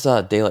 when is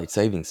daylight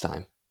savings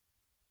time?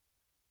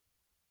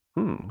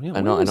 Yeah,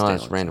 I know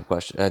that's a random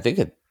question. I think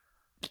it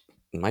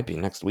might be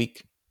next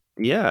week.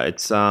 Yeah,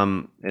 it's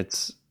November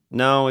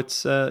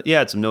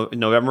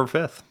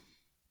 5th.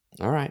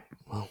 All right.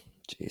 Well,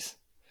 jeez.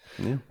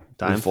 Yeah,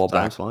 time's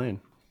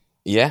flying.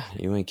 Yeah,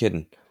 you ain't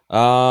kidding.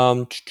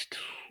 Let's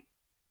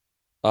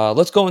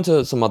go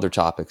into some other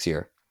topics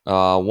here.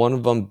 One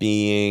of them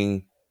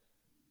being,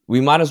 we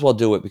might as well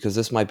do it because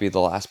this might be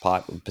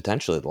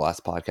potentially the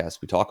last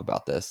podcast we talk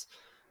about this.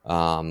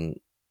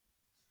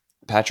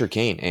 Patrick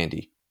Kane,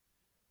 Andy.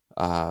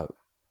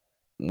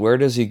 Where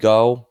does he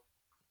go?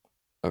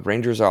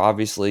 Rangers are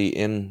obviously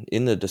in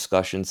the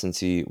discussion since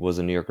he was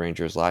a New York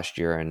Rangers last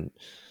year, and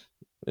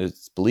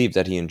it's believed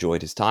that he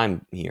enjoyed his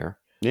time here.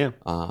 Yeah.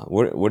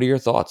 What are your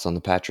thoughts on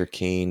the Patrick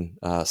Kane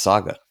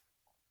saga?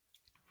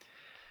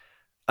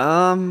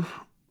 You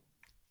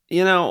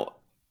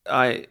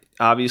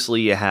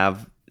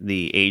have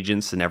the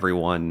agents and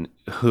everyone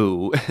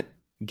who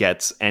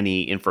gets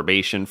any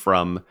information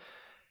from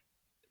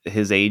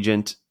his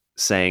agent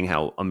saying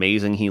how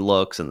amazing he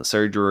looks in the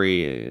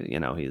surgery.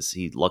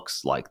 He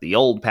looks like the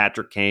old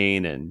Patrick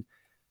Kane. And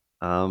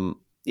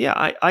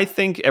I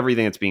think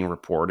everything that's being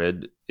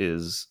reported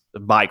is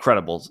by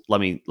credible.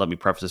 Let me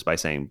preface this by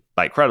saying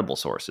by credible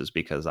sources,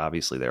 because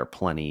obviously there are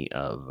plenty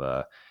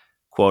of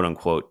quote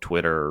unquote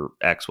Twitter,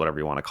 X, whatever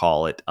you want to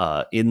call it,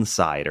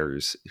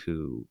 insiders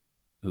who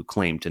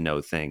claim to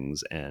know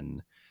things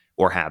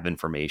or have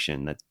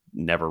information that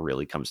never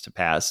really comes to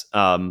pass.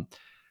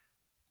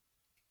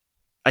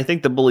 I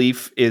think the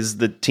belief is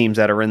the teams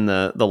that are in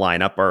the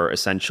lineup are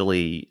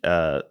essentially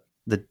the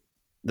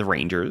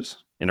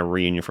Rangers in a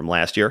reunion from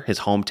last year, his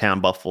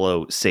hometown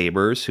Buffalo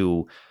Sabres,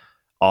 who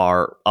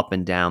are up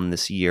and down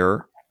this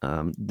year,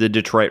 the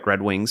Detroit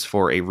Red Wings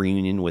for a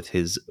reunion with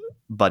his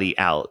buddy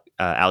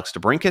Alex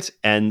DeBrincat,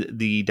 and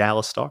the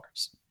Dallas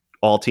Stars,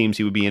 all teams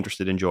he would be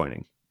interested in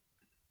joining.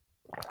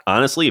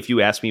 Honestly, if you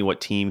ask me what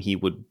team he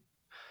would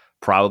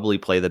probably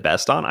play the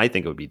best on, I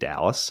think it would be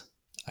Dallas.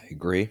 I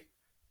agree.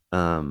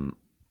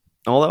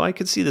 Although I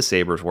could see the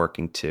Sabres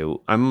working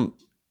too.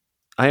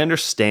 I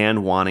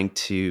understand wanting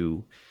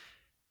to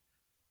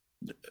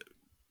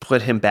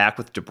put him back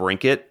with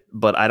DeBrincat,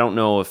 but I don't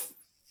know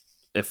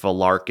if a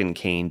Larkin,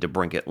 Kane,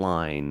 DeBrincat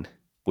line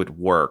would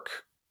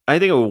work. I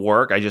think it would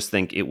work. I just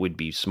think it would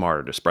be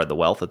smarter to spread the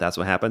wealth if that's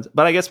what happens.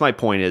 But I guess my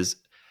point is,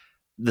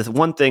 the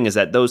one thing is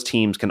that those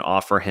teams can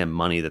offer him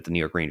money that the New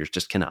York Rangers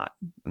just cannot.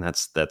 And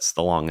that's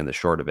the long and the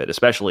short of it,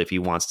 especially if he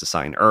wants to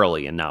sign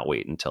early and not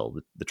wait until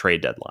the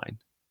trade deadline.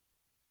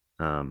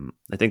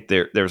 I think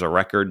there's a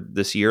record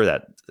this year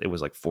that it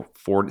was like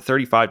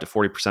 35 to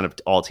 40% of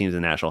all teams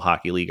in the National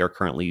Hockey League are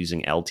currently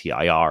using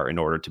LTIR in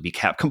order to be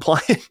cap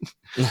compliant.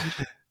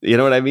 You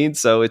know what I mean?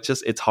 So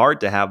it's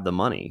hard to have the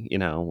money,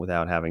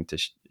 without having to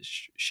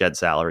shed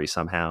salary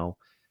somehow.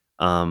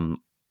 Unless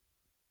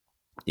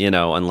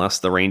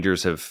the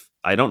Rangers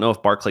I don't know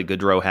if Barclay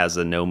Goodrow has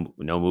a no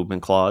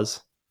movement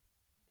clause.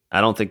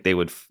 I don't think they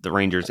would. I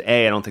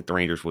don't think the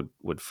Rangers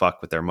would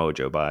fuck with their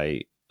mojo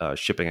by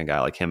shipping a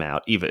guy like him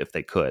out, even if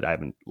they could. I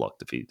haven't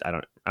looked I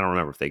don't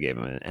remember if they gave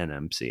him an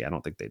NMC. I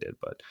don't think they did,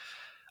 but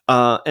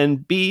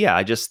and B, yeah,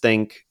 I just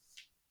think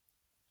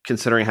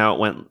considering how it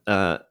went,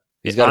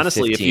 he's got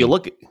honestly, 15, if you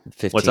look at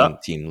 15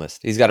 team list,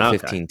 he's got a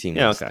 15 team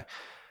list. Okay.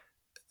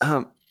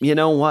 You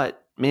know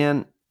what,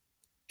 man?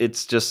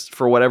 It's just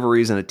for whatever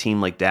reason, a team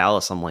like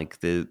Dallas, I'm like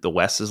the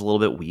West is a little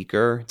bit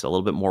weaker. It's a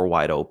little bit more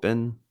wide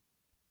open.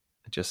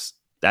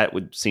 That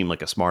would seem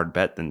like a smart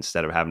bet than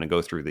instead of having to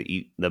go through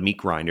the meat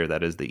grinder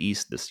that is the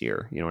East this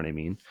year. You know what I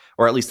mean?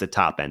 Or at least the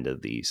top end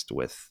of the East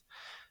with,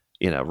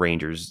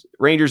 Rangers,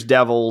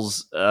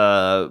 Devils,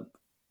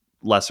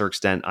 lesser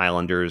extent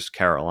Islanders,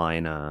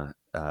 Carolina,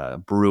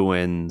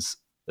 Bruins,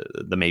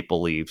 the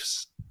Maple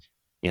Leafs.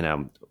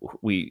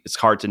 It's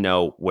hard to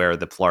know where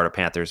the Florida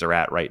Panthers are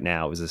at right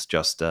now. Is this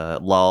just a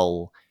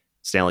lull,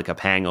 Stanley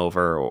Cup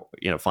hangover, or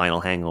final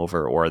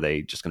hangover, or are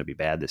they just going to be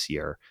bad this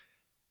year?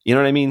 You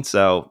know what I mean?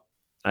 So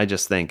I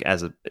just think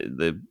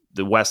the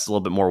West is a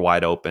little bit more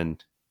wide open,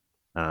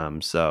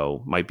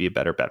 so might be a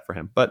better bet for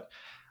him. But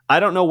I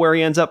don't know where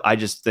he ends up. I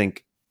just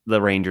think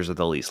the Rangers are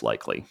the least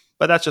likely.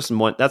 But that's just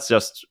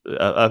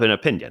an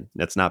opinion.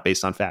 That's not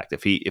based on fact.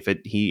 If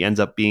he ends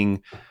up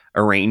being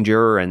a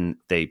Ranger and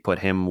they put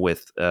him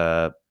with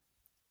Cooley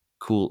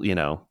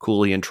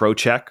and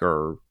Trocheck,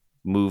 or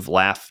move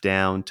Laugh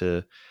down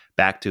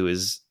back to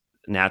his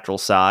natural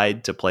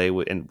side to play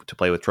with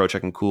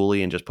Trocheck and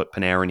Cooley, and just put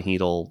Panarin,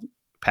 Hedl,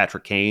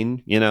 Patrick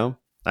Kane,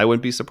 I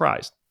wouldn't be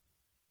surprised.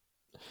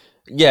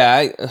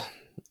 Yeah,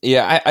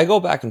 Yeah, I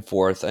go back and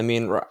forth. I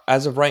mean,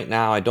 as of right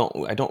now, I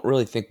don't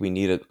really think we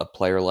need a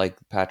player like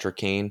Patrick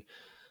Kane.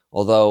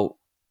 Although,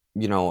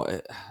 you know,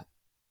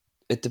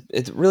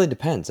 it really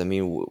depends. I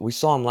mean, we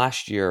saw him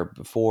last year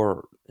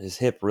before his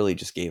hip really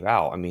just gave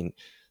out. I mean,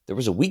 there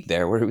was a week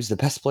there where he was the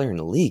best player in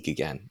the league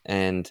again.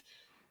 And,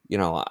 you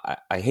know,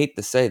 I hate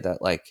to say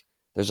that, like,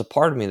 there's a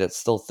part of me that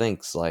still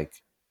thinks,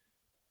 like,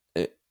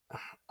 it,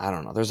 I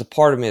don't know. There's a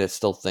part of me that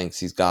still thinks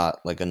he's got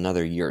like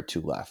another year or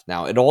two left.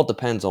 Now, it all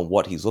depends on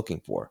what he's looking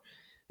for.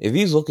 If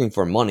he's looking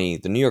for money,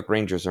 the New York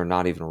Rangers are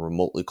not even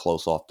remotely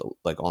close off the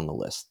like on the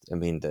list. I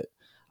mean, that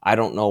I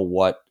don't know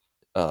what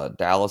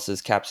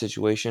Dallas's cap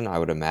situation. I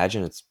would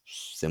imagine it's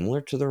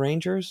similar to the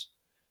Rangers,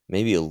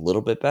 maybe a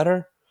little bit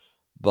better.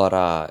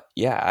 But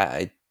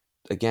yeah,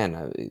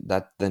 again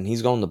that then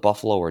he's going to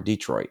Buffalo or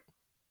Detroit,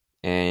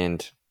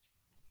 and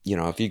you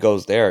know if he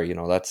goes there, you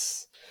know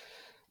that's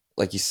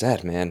like you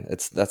said, man,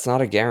 that's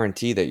not a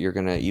guarantee that you're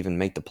gonna even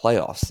make the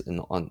playoffs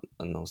on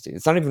those teams.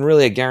 It's not even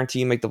really a guarantee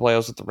you make the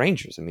playoffs with the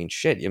Rangers. I mean,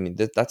 shit. I mean,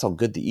 that's how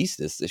good the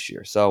East is this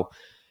year. So,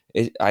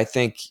 I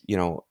think you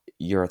know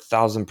you're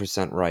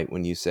 1,000% right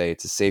when you say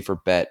it's a safer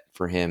bet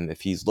for him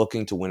if he's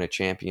looking to win a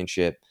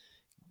championship,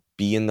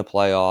 be in the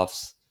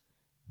playoffs.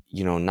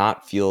 You know,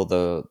 not feel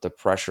the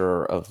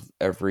pressure of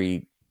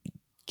every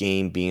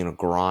game being a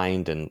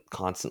grind and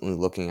constantly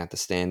looking at the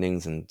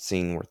standings and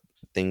seeing where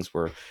things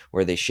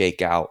where they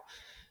shake out.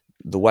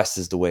 The West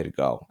is the way to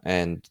go.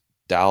 And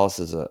Dallas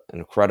is an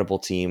incredible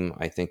team.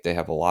 I think they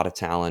have a lot of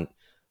talent.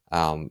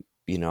 You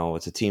know,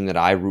 it's a team that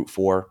I root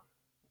for,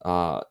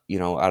 you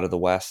know, out of the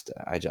West.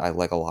 I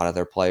like a lot of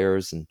their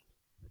players.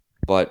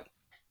 But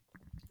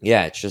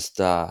yeah, it's just,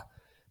 but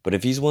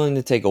if he's willing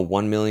to take a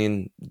 $1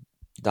 million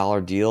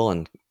deal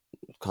and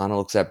kind of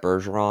looks at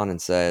Bergeron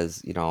and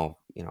says,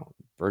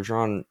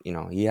 Bergeron, you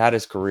know, he had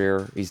his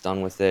career, he's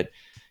done with it.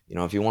 You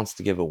know, if he wants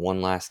to give it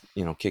one last,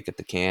 you know, kick at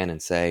the can and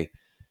say,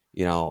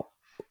 you know,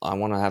 I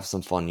want to have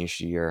some fun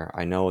this year.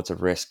 I know it's a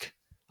risk.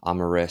 I'm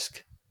a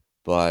risk,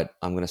 but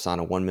I'm going to sign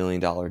a $1 million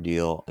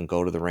deal and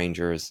go to the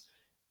Rangers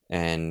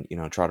and, you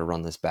know, try to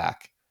run this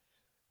back.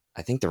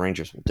 I think the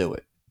Rangers will do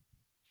it.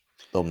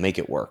 They'll make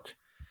it work.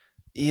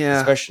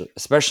 Yeah.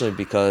 Especially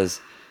because,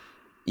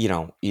 you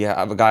know, you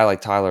have a guy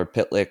like Tyler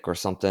Pitlick or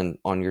something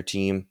on your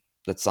team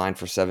that's signed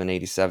for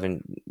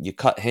 $787. You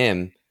cut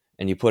him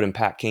and you put in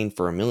Pat Kane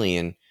for $1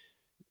 million.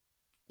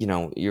 You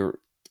know, you're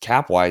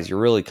cap wise, you're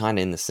really kind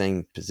of in the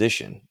same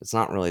position. It's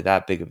not really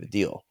that big of a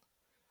deal.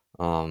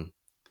 You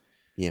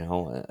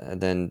know, and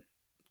then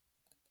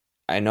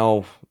I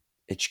know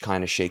it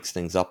kind of shakes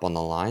things up on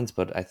the lines,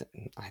 but I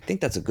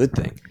think that's a good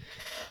thing.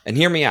 And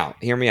hear me out,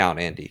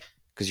 Andy,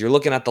 because you're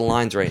looking at the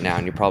lines right now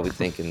and you're probably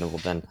thinking, well,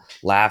 then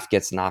Laugh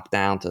gets knocked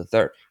down to the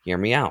third. Hear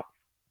me out.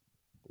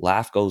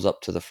 Laugh goes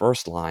up to the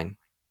first line,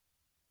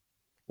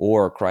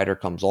 or Kreider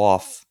comes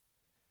off.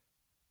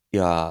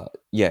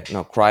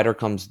 Kreider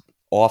comes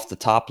off the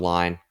top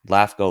line,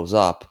 Laugh goes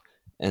up,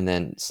 and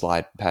then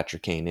slide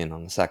Patrick Kane in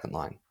on the second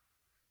line.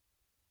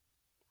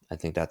 I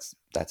think that's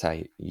how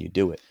you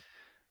do it.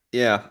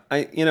 Yeah,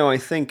 I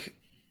think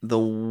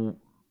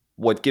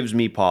what gives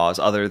me pause,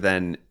 other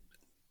than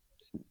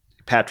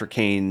Patrick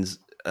Kane's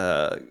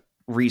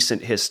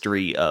recent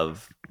history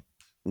of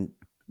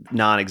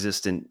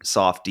non-existent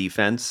soft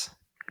defense,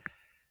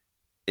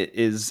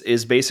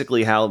 is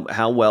basically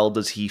how well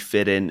does he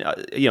fit in?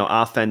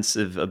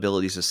 Offensive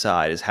abilities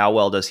aside, is how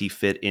well does he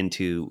fit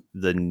into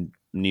the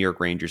New York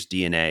Rangers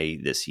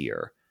DNA this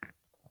year?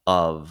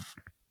 Of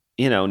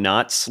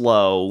not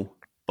slow,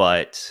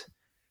 but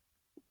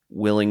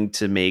willing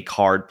to make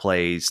hard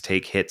plays,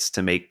 take hits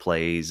to make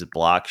plays,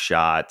 block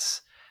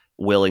shots,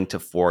 willing to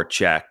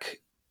forecheck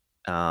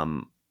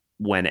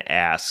when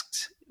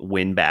asked,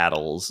 win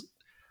battles.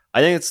 I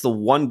think it's the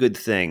one good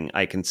thing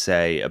I can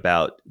say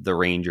about the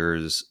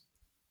Rangers'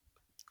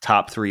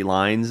 top three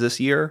lines this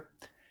year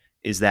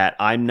is that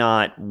I'm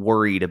not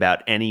worried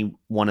about any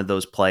one of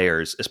those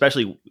players,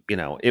 especially,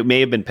 it may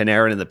have been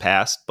Panarin in the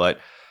past, but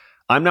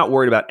I'm not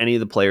worried about any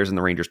of the players in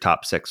the Rangers'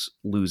 top six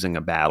losing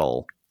a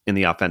battle in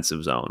the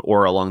offensive zone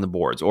or along the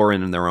boards or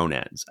in their own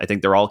ends. I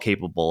think they're all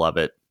capable of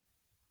it.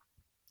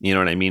 You know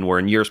what I mean? Where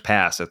in years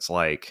past, it's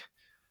like,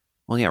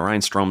 well, yeah,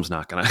 Ryan Strom's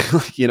not going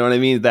to, you know what I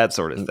mean? That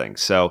sort of thing.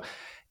 So,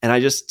 and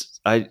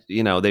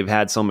they've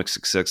had so much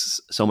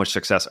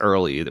success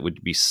early that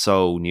would be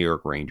so New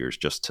York Rangers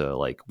just to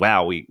like,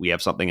 wow, we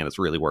have something and it's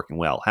really working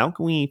well. How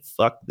can we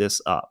fuck this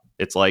up?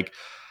 It's like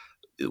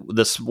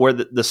where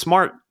the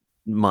smart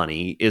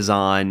money is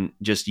on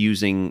just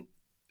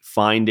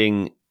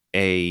finding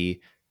a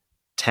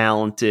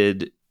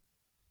talented,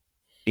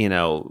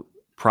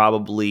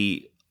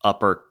 probably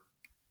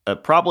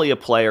a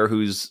player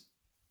who's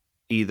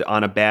either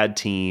on a bad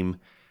team,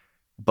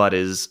 but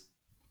is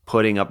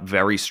putting up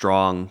very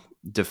strong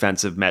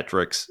defensive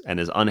metrics and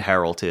is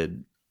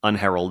unheralded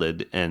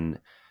and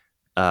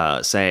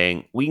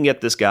saying, we can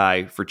get this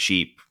guy for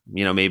cheap.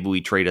 Maybe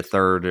we trade a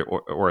third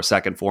or a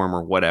second for him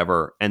or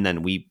whatever. And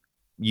then we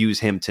use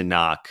him to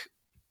knock,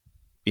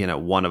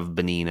 one of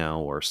Bonino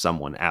or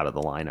someone out of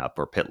the lineup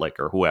or Pitlick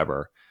or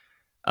whoever.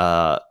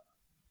 Uh,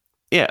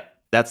 yeah,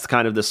 that's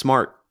kind of the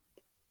smart.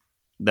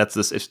 That's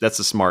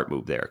the smart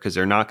move there, because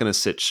they're not going to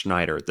sit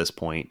Schneider at this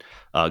point.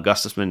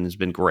 Gustafsson has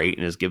been great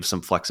and has given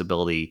some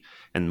flexibility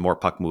and more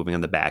puck moving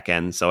on the back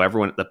end. So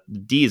the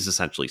D is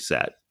essentially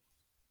set.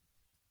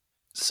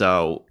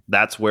 So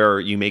that's where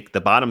you make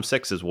the bottom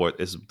six is what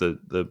is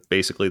the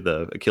basically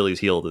the Achilles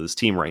heel of this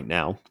team right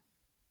now.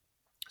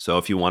 So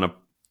if you want to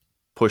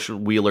push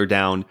Wheeler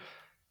down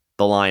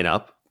the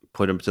lineup,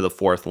 put him to the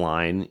fourth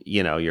line,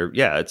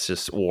 it's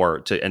just,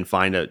 and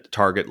find a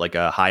target like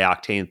a high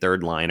octane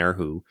third liner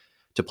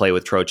to play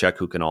with Trocheck,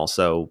 who can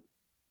also,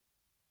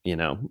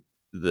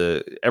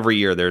 every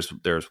year there's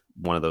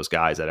one of those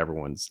guys that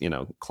everyone's,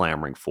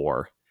 clamoring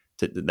for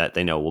that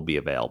they know will be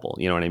available.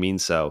 You know what I mean?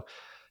 So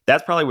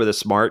that's probably where the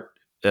smart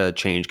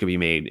change can be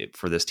made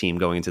for this team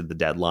going into the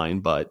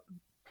deadline. But,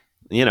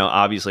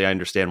 obviously I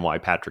understand why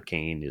Patrick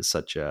Kane is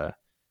such a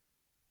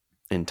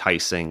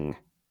enticing,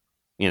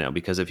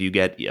 because if you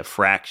get a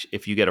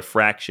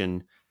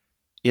fraction,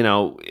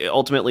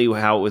 ultimately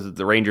how it was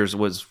the Rangers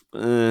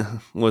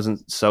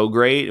wasn't so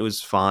great. It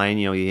was fine.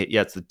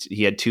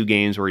 He had 2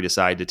 games where he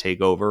decided to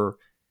take over,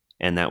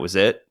 and that was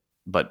it.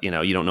 But you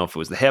don't know if it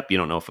was the hip, you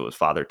don't know if it was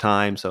father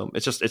time. So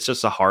it's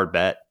just a hard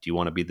bet. Do you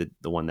want to be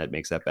the one that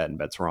makes that bet and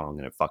bets wrong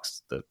and it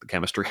fucks the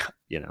chemistry?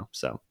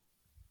 So,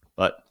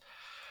 but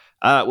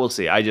we'll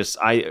see.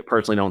 I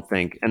personally don't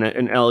think,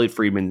 and Elliot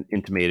Friedman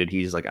intimated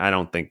he's like, I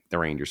don't think the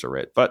Rangers are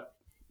it, but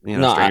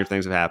stranger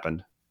things have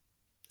happened.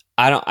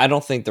 I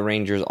don't think the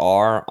Rangers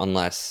are,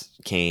 unless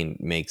Kane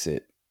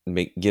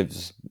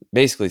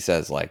basically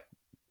says like,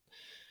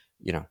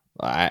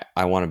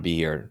 I want to be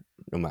here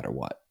no matter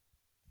what.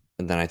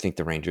 And then I think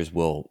the Rangers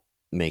will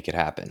make it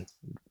happen,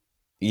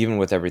 even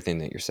with everything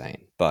that you're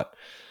saying. But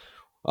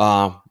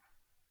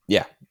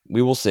yeah,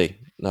 we will see.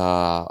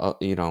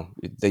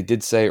 They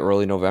did say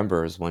early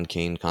November is when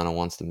Kane kind of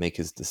wants to make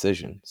his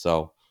decision.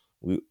 So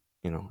and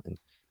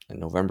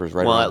November is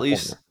right around the corner. Well, at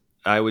least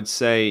I would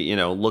say,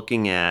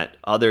 looking at,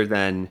 other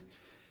than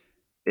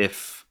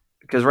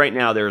because right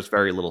now there's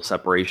very little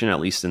separation,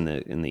 at least in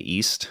the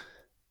East.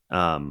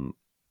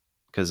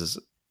 Because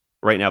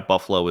right now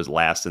Buffalo is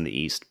last in the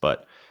East,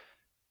 but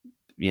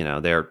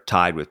they're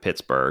tied with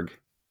Pittsburgh.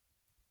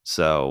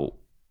 So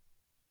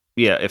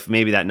yeah, if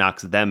maybe that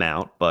knocks them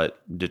out,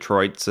 but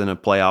Detroit's in a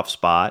playoff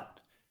spot.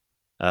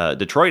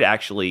 Detroit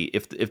actually,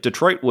 if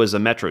Detroit was a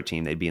Metro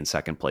team, they'd be in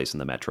second place in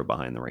the Metro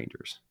behind the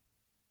Rangers.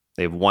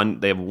 They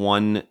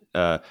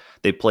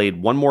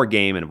played one more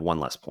game and have one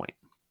less point.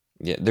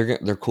 Yeah,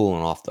 they're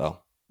cooling off though.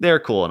 They're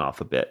cooling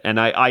off a bit, and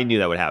I knew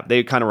that would happen.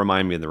 They kind of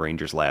remind me of the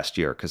Rangers last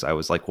year, because I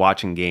was like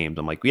watching games.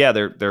 I'm like, yeah,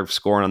 they're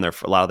scoring on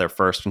a lot of their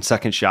first and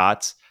second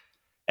shots,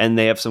 and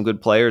they have some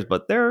good players,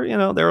 but they're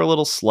a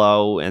little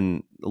slow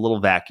and a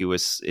little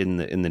vacuous in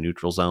the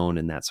neutral zone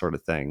and that sort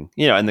of thing.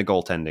 And the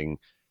goaltending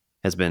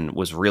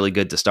was really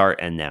good to start,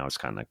 and now it's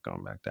kind of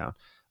going back down.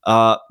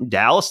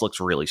 Dallas looks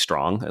really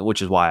strong,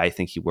 which is why I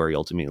think where he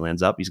ultimately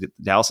lands up.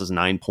 Dallas has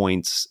 9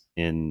 points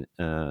in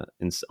 9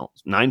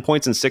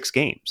 points in 6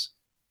 games.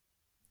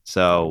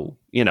 So,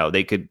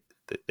 if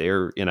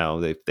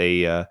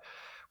they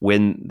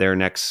win their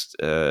next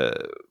 2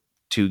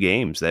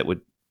 games, that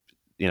would,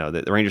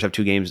 the Rangers have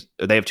 2 games.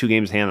 They have 2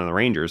 games in hand on the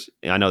Rangers.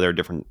 I know they're a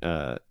different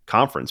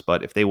conference,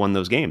 but if they won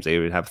those games, they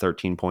would have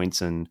 13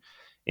 points in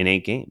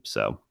 8 games.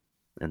 So,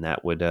 and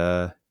that would,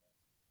 they're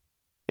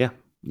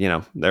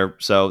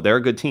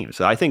a good team.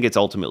 So I think it's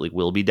ultimately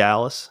will be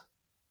Dallas,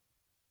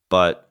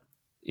 but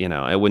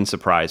it wouldn't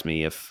surprise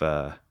me if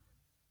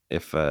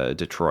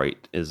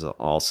Detroit is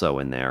also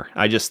in there.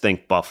 I just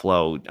think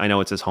Buffalo, I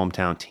know it's his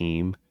hometown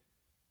team,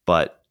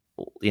 but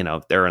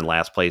they're in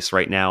last place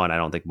right now, and I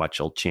don't think much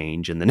will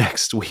change in the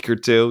next week or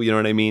 2. You know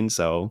what I mean?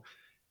 So,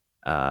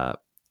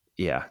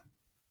 yeah.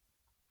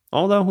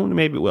 Although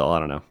maybe it will, I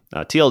don't know.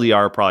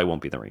 TLDR probably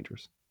won't be the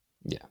Rangers.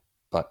 Yeah,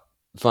 but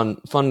fun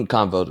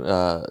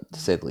convo to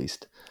say the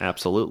least.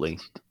 Absolutely.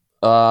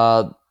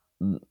 The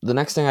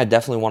next thing I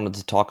definitely wanted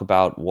to talk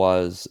about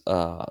was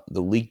the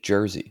leaked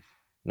jersey.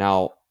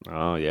 Now,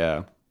 oh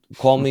yeah,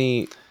 call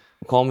me.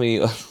 I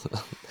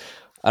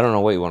don't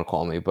know what you want to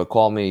call me, but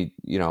call me.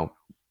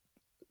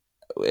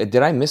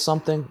 Did I miss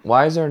something?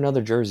 Why is there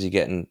another jersey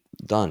getting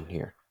done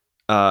here?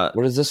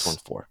 What is this one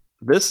for?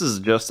 This is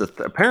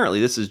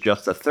apparently this is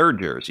just a third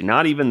jersey,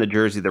 not even the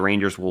jersey the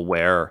Rangers will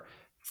wear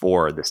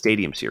for the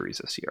Stadium Series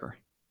this year.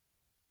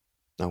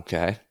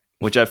 Okay.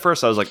 Which at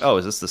first I was like, oh,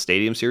 is this the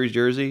Stadium Series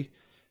jersey?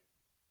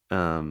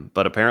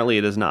 But apparently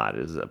it is not.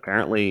 It's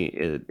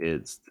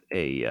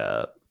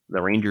the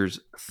Rangers'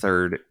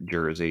 third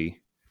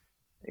jersey.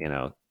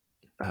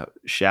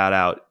 Shout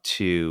out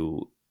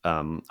to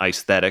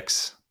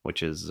Aesthetics,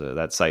 which is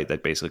that site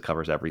that basically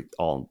covers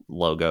all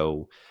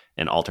logo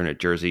and alternate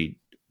jersey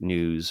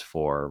news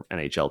for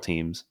NHL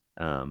teams.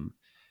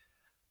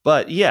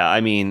 But yeah,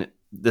 I mean,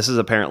 this is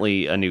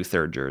apparently a new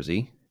third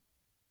jersey.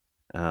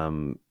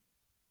 I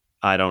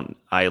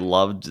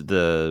loved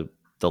the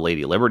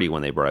Lady Liberty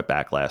when they brought it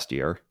back last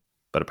year,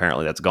 but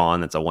apparently that's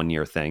gone. That's a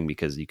 1-year thing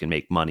because you can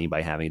make money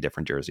by having a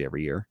different jersey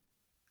every year.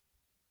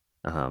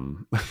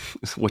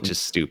 which is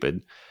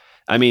stupid.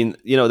 I mean,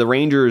 the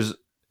Rangers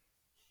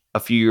a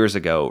few years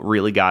ago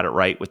really got it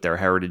right with their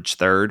Heritage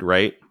third,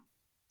 right?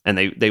 And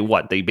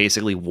they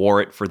basically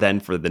wore it for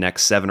the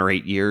next 7 or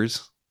 8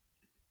 years.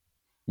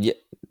 Yeah.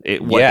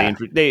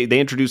 They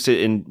introduced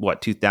it in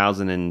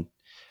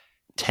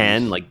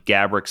 2010, like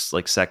Gabrick's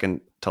like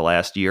second to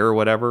last year or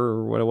whatever,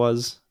 or what it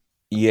was.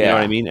 Yeah. You know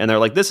what I mean? And they're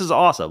like, this is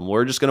awesome.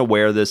 We're just going to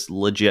wear this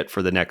legit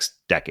for the next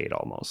decade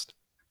almost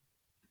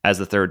as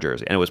the third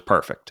jersey. And it was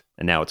perfect.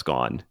 And now it's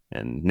gone.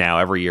 And now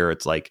every year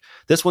it's like,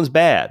 this one's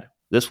bad.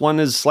 This one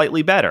is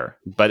slightly better,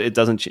 but it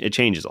doesn't, it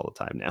changes all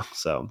the time now.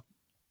 So,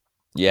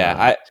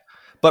 yeah.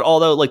 But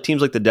although like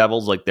teams like the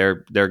Devils, like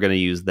they're going to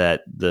use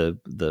that,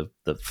 the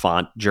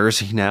font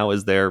jersey now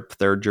as their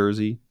third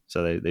jersey.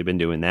 So they've been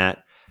doing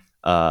that.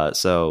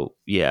 So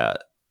yeah,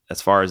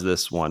 as far as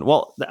this one,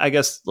 well, I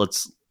guess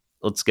let's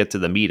get to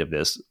the meat of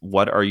this.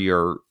 What are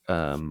your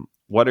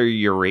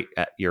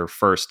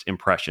first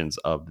impressions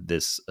of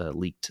this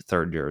leaked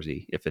third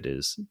jersey, if it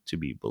is to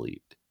be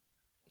believed?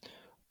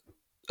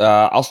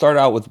 I'll start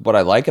out with what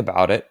I like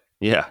about it.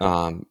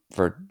 Yeah.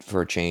 For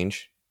a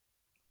change,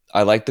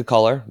 I like the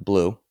color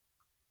blue.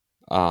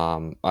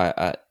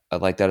 I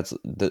like that it's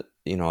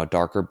a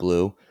darker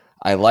blue.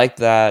 I like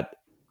that,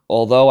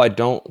 although I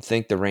don't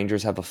think the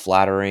Rangers have a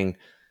flattering,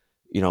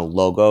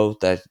 logo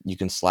that you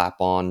can slap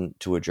on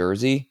to a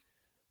jersey.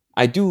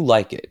 I do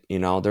like it.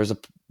 There's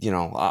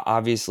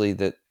obviously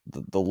the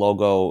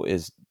logo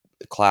is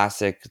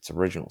classic. It's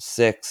original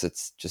 6.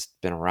 It's just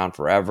been around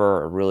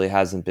forever. It really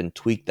hasn't been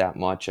tweaked that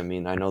much. I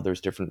mean, I know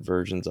there's different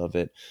versions of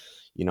it,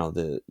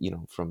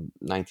 from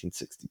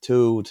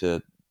 1962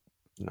 to,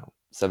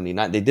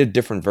 79. They did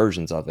different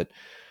versions of it.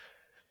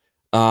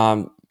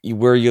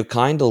 Where you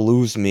kind of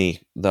lose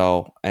me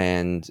though,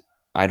 and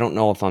I don't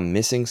know if I'm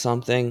missing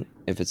something,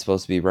 if it's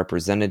supposed to be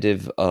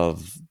representative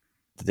of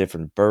the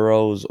different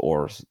boroughs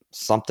or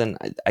something.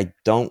 I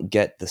don't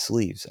get the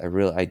sleeves.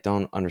 I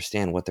don't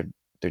understand what they're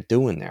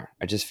doing there.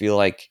 I just feel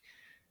like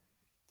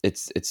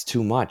it's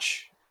too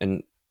much,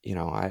 and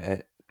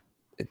it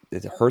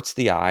hurts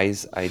the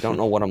eyes. I don't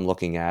know what I'm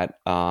looking at.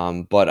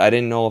 But I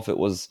didn't know if it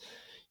was,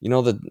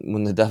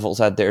 when the Devils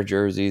had their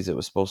jerseys, it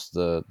was supposed to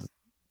the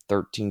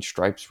 13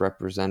 stripes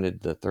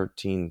represented the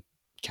 13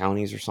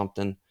 counties or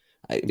something.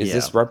 Is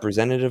this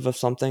representative of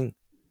something?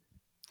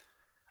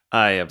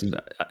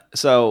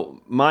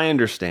 So my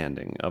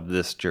understanding of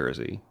this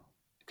jersey,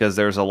 because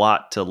there's a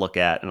lot to look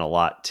at and a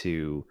lot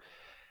to,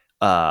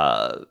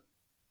 it's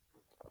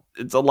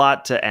a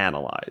lot to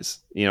analyze.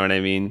 You know what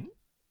I mean?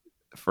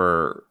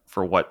 For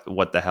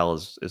what the hell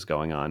is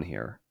going on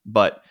here?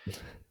 But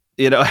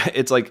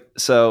it's like,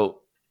 so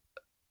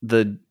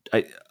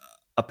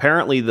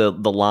apparently the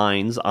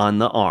lines on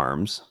the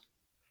arms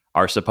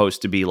are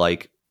supposed to be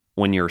like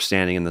when you're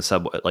standing in the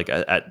subway, like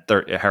at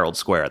Herald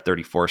Square at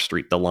 34th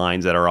Street, the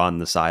lines that are on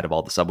the side of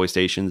all the subway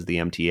stations, the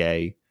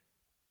MTA,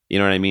 you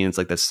know what I mean? It's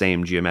like the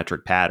same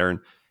geometric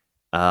pattern.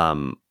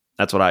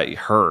 That's what I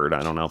heard.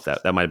 I don't know if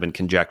that might have been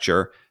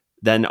conjecture.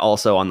 Then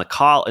also on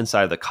the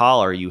inside of the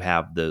collar, you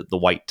have the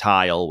white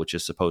tile, which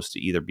is supposed to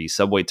either be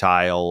subway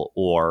tile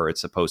or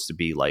it's supposed to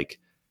be like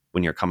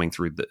when you're coming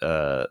through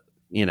the,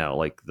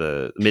 like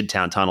the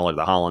Midtown Tunnel or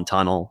the Holland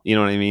Tunnel, you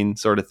know what I mean?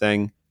 Sort of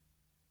thing.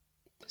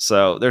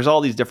 So there's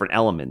all these different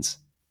elements,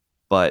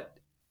 but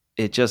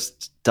it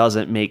just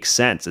doesn't make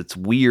sense. It's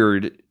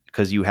weird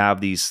because you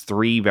have these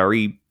 3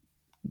 very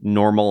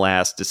normal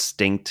ass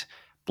distinct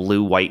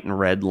blue, white, and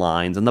red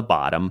lines on the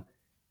bottom.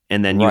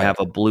 And then you have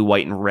a blue,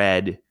 white, and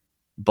red,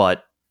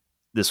 but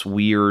this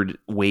weird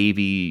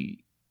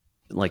wavy,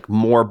 like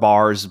more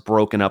bars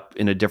broken up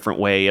in a different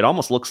way. It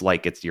almost looks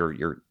like it's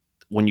your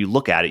when you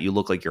look at it, you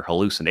look like you're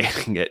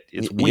hallucinating it.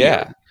 It's weird.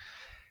 Yeah.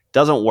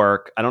 Doesn't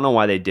work. I don't know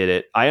why they did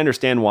it. I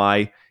understand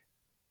why,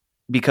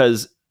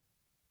 because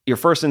your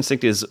first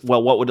instinct is,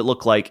 well, what would it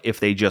look like if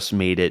they just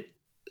made it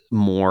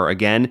more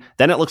again?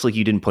 Then it looks like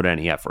you didn't put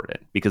any effort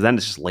in, because then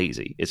it's just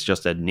lazy. It's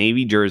just a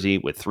Navy jersey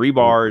with 3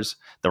 bars,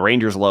 the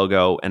Rangers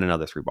logo, and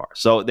another 3 bars.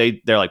 So they're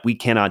like, we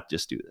cannot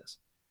just do this.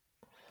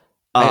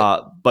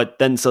 But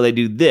then so they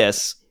do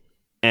this,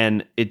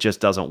 and it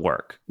just doesn't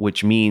work,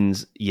 which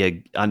means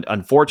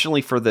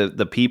unfortunately for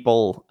the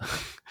people,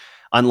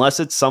 unless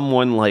it's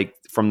someone like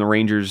from the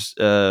Rangers,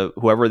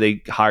 whoever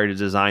they hired to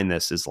design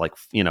this is like,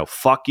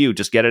 fuck you,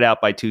 just get it out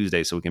by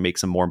Tuesday so we can make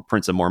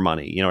print some more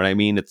money. You know what I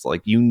mean? It's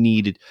like you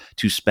needed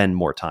to spend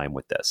more time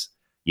with this.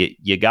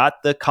 You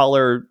got the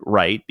color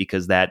right,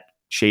 because that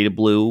shade of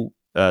blue,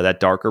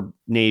 that darker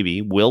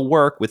navy will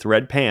work with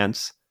red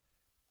pants.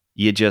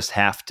 You just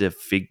have to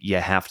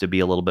be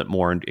a little bit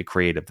more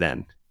creative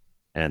then.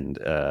 And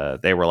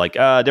they were like,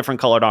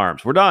 different colored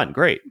arms. We're done.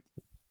 Great.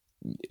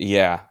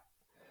 Yeah.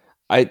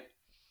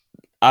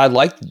 I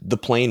like the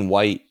plain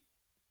white,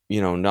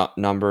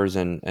 numbers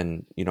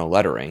and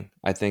lettering.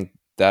 I think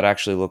that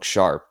actually looks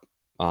sharp.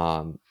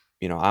 I'm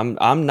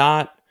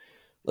not.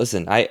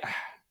 Listen, you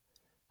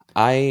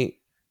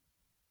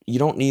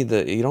don't need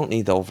to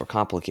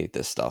overcomplicate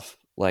this stuff.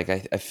 Like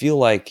I feel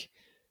like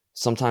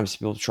sometimes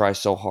people try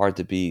so hard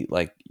to be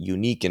like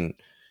unique and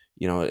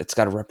it's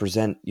got to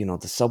represent,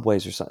 the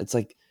subways or something. It's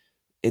like,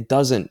 it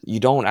doesn't, you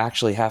don't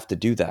actually have to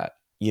do that.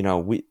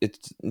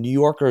 It's New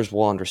Yorkers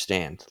will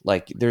understand.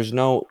 Like,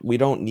 we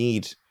don't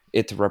need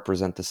it to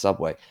represent the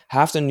subway.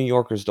 Half the New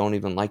Yorkers don't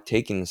even like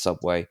taking the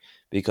subway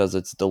because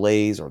it's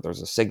delays or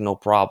there's a signal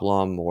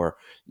problem or,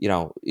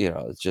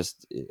 it's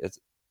just,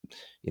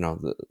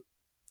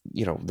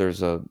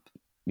 there's a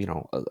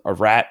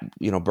rat,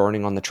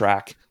 burning on the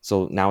track.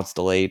 So now it's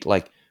delayed.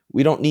 Like,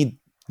 we don't need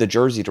the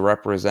jersey to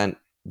represent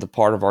the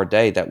part of our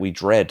day that we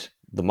dread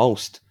the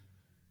most.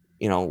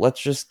 Let's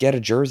just get a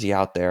jersey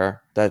out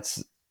there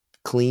that's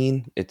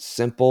clean. It's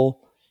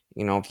simple.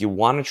 If you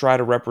want to try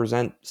to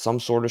represent some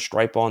sort of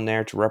stripe on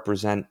there to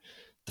represent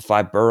the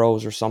 5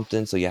 boroughs or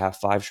something, so you have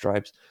 5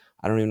 stripes.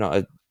 I don't even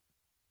know.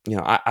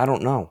 I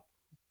don't know.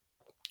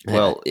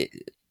 Well,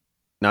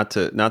 not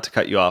to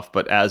cut you off,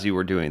 but as you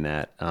were doing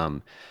that,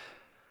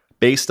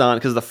 based on,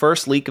 because the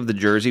first leak of the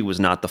jersey was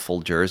not the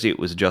full jersey, it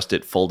was just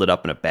it folded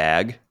up in a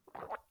bag,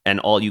 and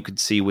all you could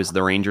see was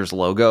the Rangers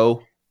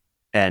logo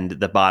and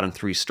the bottom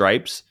 3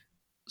 stripes.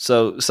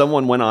 So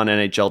someone went on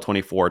NHL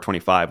 24,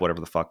 25, whatever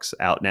the fuck's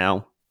out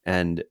now,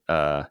 and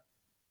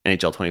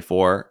NHL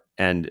 24,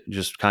 and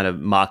just kind of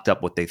mocked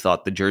up what they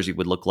thought the jersey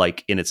would look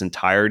like in its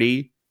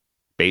entirety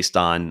based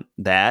on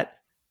that.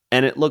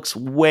 And it looks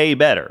way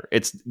better.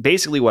 It's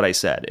basically what I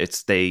said.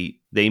 It's they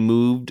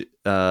moved,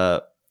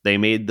 they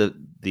made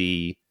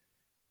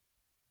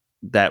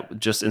that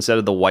just instead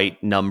of the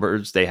white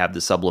numbers, they have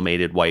the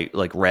sublimated white,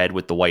 like red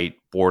with the white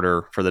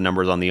border for the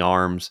numbers on the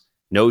arms.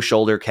 No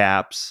shoulder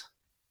caps,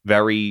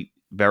 very,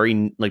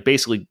 very, like,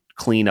 basically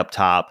clean up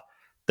top.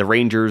 The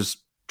Rangers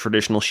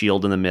traditional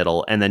shield in the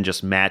middle, and then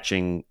just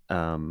matching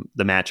the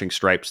matching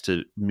stripes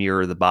to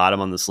mirror the bottom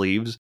on the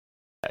sleeves.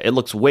 It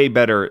looks way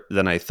better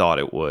than I thought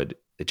it would.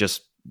 It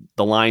just,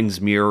 the lines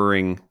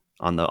mirroring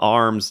on the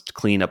arms,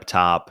 clean up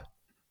top.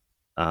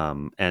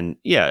 And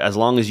yeah, as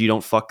long as you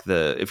don't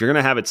if you're going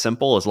to have it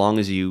simple, as long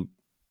as you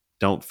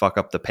don't fuck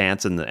up the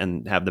pants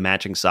and have the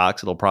matching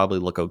socks, it'll probably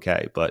look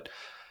okay. But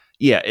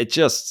yeah,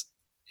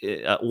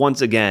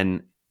 once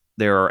again,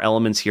 there are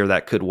elements here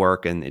that could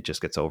work, and it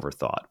just gets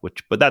overthought.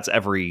 But that's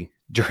every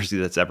jersey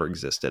that's ever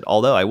existed.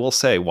 Although I will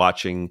say,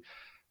 watching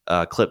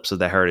clips of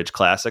the Heritage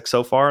Classic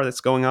so far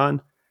that's going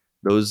on,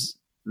 at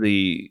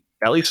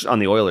least on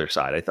the Oilers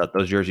side, I thought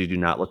those jerseys do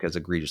not look as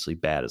egregiously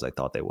bad as I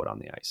thought they would on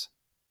the ice.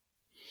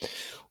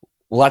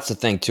 Well, that's the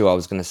thing too. I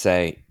was going to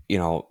say,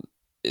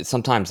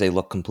 sometimes they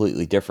look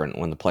completely different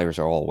when the players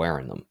are all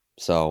wearing them.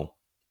 So,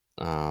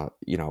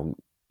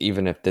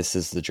 even if this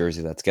is the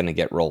jersey that's going to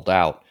get rolled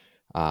out,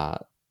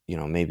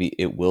 maybe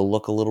it will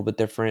look a little bit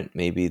different.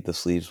 Maybe the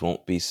sleeves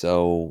won't be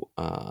so,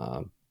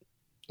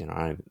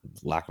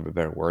 lack of a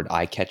better word,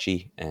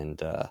 eye-catchy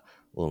and a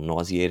little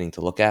nauseating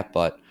to look at.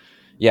 But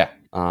yeah,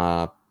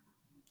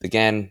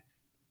 again,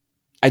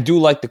 I do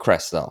like the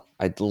crest though.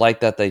 I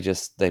like that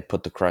they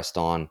put the crest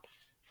on.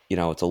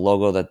 It's a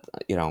logo that,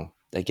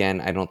 again,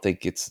 I don't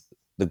think it's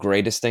the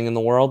greatest thing in the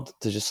world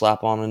to just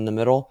slap on in the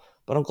middle,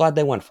 but I'm glad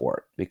they went for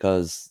it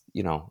because,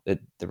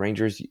 the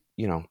Rangers,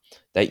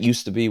 that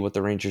used to be what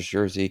the Rangers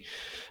jersey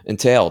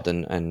entailed.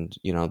 And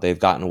they've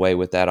gotten away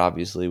with that,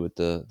 obviously, with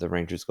the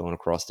Rangers going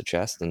across the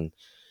chest. And,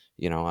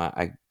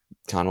 I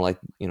kind of like,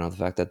 the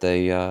fact that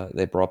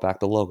they brought back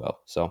the logo.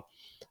 So,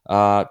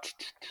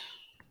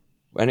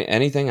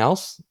 anything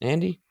else,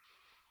 Andy?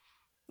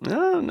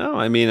 No.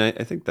 I mean,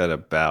 I think that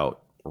about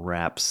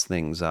wraps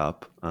things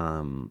up.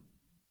 I've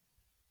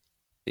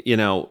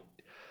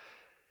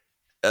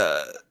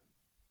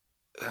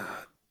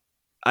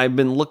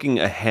been looking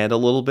ahead a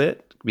little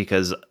bit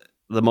because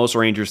the most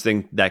Rangers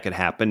thing that could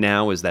happen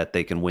now is that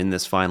they can win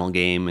this final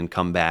game and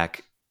come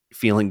back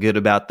feeling good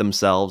about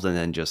themselves and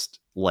then just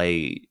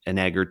lay an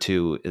egg or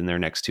two in their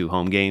next 2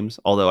 home games.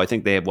 Although I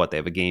think they have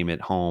a game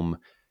at home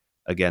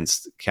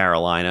against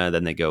Carolina,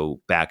 then they go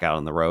back out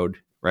on the road,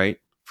 right?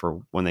 For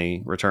when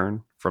they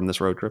return from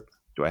this road trip.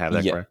 Do I have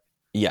that correct?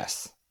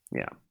 Yes.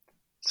 Yeah.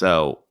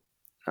 So,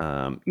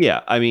 I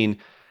mean,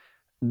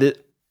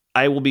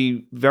 I will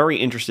be very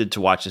interested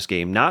to watch this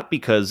game, not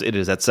because it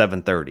is at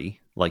 7:30,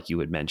 like you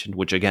had mentioned,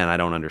 which again, I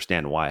don't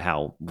understand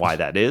why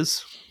that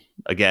is.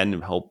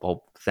 Again,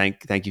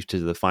 thank you to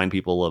the fine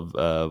people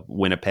of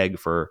Winnipeg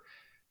for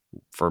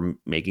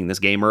making this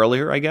game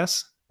earlier, I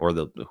guess, or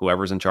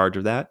whoever's in charge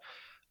of that.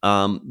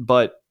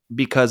 But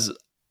because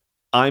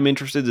I'm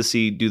interested to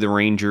see, do the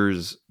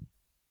Rangers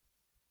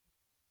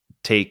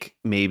take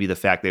maybe the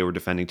fact they were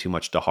defending too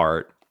much to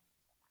heart?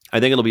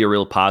 I think it'll be a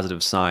real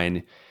positive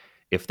sign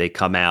if they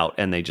come out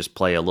and they just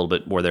play a little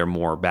bit where they're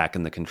more back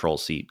in the control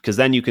seat. Because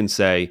then you can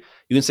say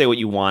what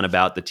you want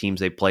about the teams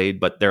they played,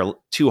 but their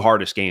 2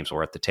 hardest games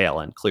were at the tail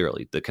end.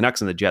 Clearly, the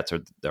Canucks and the Jets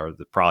are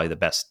probably the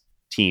best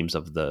teams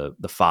of the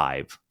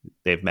 5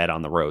 they've met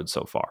on the road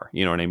so far.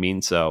 You know what I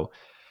mean? So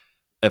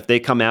if they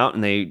come out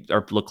and they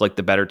look like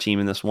the better team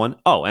in this one.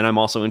 Oh, and I'm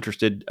also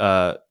interested.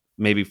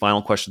 Maybe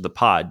final question of the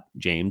pod,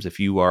 James. If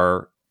you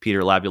are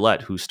Peter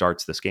Laviolette, who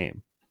starts this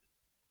game?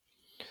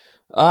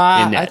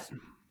 In net.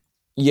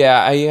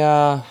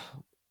 I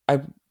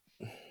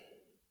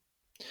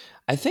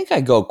I think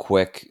I go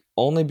Quick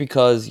only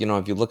because,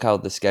 if you look how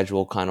the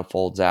schedule kind of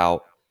folds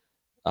out.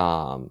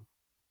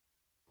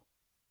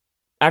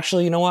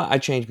 Actually, you know what? I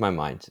changed my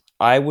mind.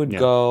 I would Yeah.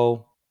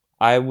 go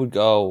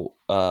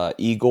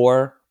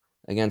Igor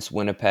against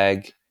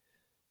Winnipeg.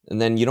 And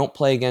then you don't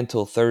play again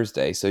till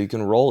Thursday. So you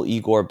can roll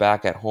Igor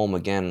back at home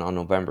again on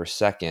November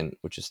 2nd,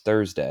 which is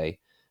Thursday.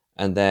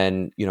 And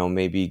then,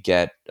 maybe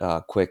get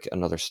Quick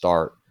another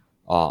start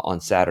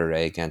on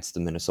Saturday against the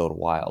Minnesota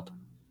Wild.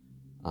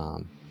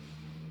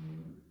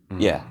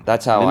 Yeah,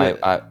 that's how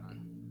I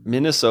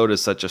Minnesota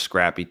is such a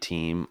scrappy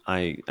team.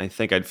 I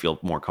think I'd feel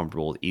more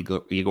comfortable with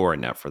Igor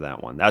and net for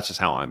that one. That's just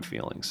how I'm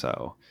feeling.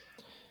 So,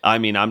 I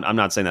mean, I'm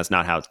not saying that's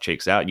not how it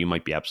shakes out. You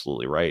might be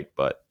absolutely right,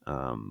 but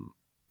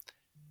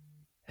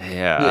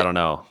yeah, I don't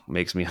know.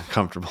 Makes me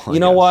uncomfortable.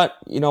 You know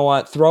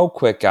what? Throw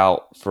Quick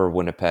out for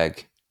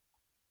Winnipeg.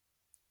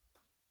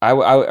 All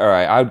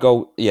right. I would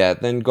go. Yeah,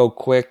 then go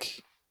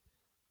Quick,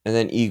 and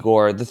then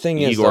Igor. The thing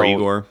is,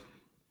 Igor.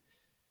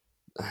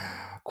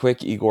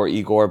 Quick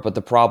Igor. But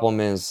the problem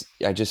is,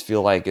 I just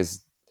feel like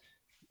is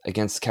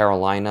against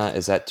Carolina.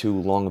 Is that too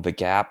long of a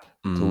gap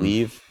to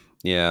leave?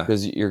 Yeah,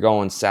 because you're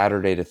going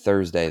Saturday to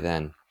Thursday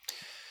then.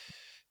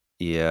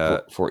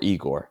 Yeah, for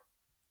Igor.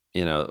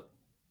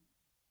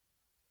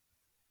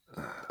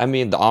 I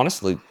mean,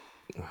 honestly,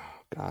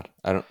 God,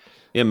 I don't.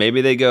 Yeah,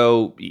 maybe they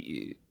go.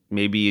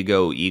 Maybe you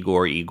go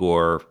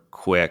Igor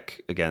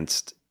Quick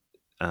against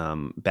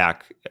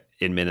back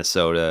in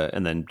Minnesota,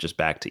 and then just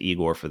back to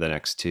Igor for the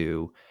next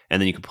two,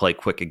 and then you can play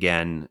Quick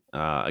again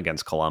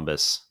against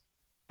Columbus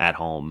at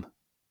home,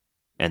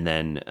 and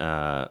then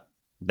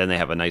they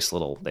have a nice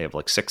little. They have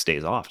like 6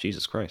 days off.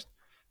 Jesus Christ!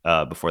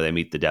 Before they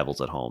meet the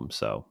Devils at home,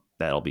 so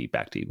that'll be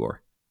back to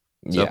Igor.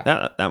 So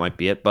yeah, that might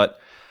be it, but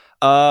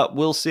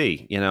we'll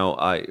see.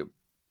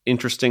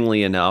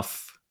 Interestingly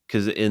enough,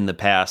 because in the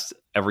past,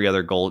 every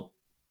other goal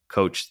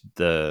coach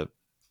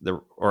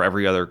or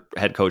every other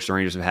head coach the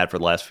Rangers have had for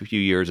the last few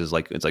years is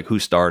like, it's like,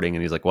 who's starting?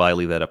 And he's like, well, I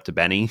leave that up to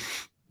Benny.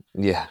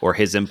 Yeah. Or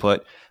his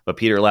input. But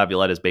Peter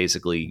Laviolette has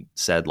basically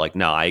said like,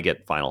 no, I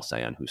get final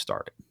say on who's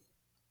starting.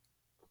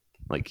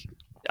 Like,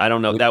 I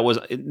don't know.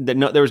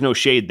 There was no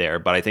shade there,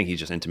 but I think he's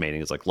just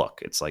intimating. It's like,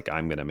 look, it's like,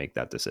 I'm going to make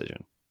that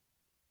decision.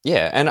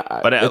 Yeah.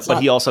 But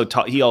he also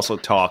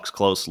talks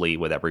closely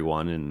with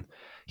everyone, and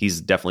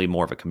he's definitely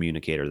more of a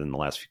communicator than the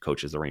last few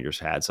coaches the Rangers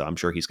had. So I'm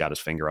sure he's got his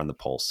finger on the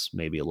pulse,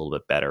 maybe a little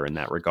bit better in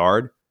that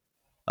regard.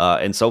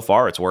 And so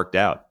far, it's worked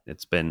out.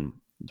 It's been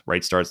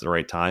right starts at the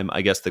right time.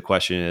 I guess the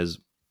question is,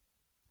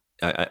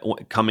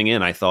 coming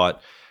in, I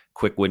thought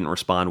Quick wouldn't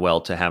respond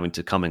well to having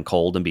to come in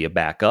cold and be a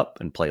backup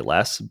and play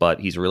less, but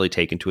he's really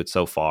taken to it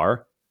so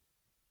far.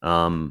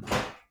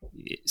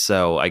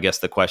 So I guess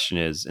the question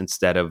is,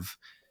 instead of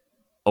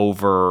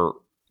over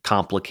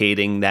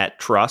complicating that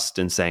trust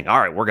and saying, all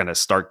right, we're going to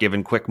start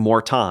giving Quick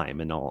more time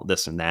and all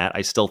this and that,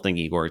 I still think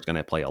Igor is going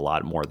to play a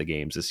lot more of the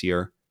games this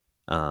year.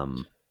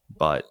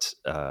 But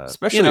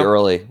especially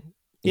early.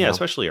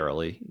 Especially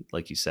early,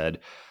 like you said.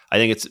 I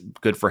think it's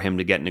good for him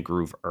to get in a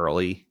groove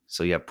early,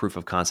 so you have proof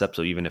of concept.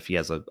 So even if he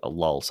has a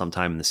lull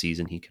sometime in the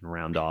season, he can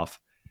round off.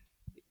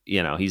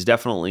 He's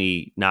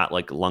definitely not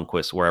like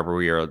Lundqvist, wherever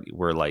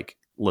we're like,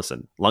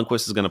 listen,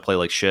 Lundqvist is going to play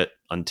like shit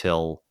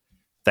until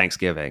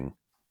Thanksgiving,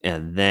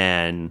 and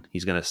then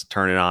he's going to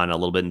turn it on a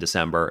little bit in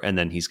December, and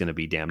then he's going to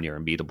be damn near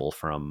unbeatable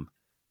from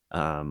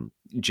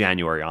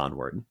January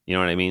onward. You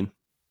know what I mean?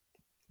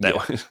 That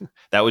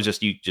was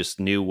just, you just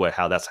knew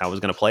how it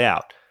was going to play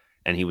out,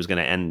 and he was going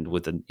to end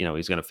with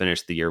he's going to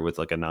finish the year with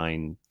like a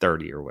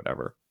 930 or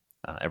whatever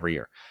every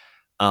year.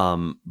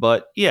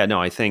 But yeah, no,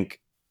 I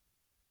think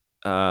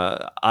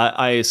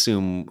I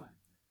assume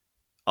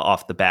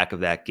off the back of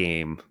that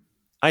game,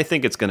 I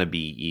think it's going to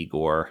be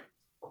Igor.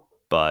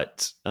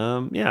 But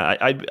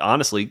I'd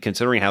honestly,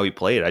 considering how he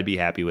played, I'd be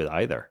happy with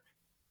either.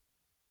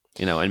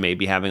 And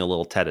maybe having a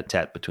little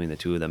tete-a-tete between the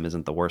two of them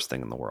isn't the worst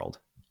thing in the world.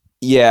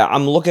 Yeah,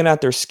 I'm looking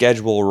at their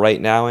schedule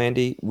right now,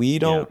 Andy. We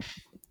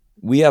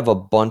have a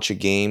bunch of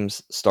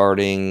games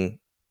starting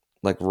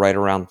like right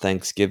around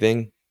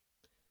Thanksgiving.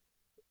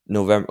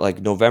 November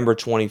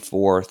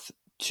 24th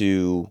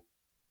to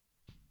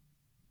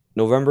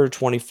November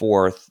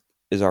 24th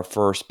is our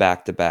first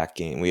back-to-back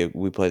game.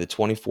 We play the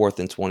 24th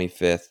and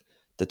 25th,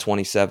 the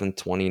 27th,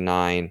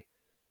 29th,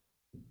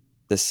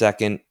 the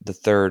 2nd, the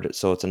 3rd,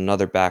 so it's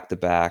another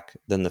back-to-back,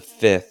 then the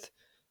 5th,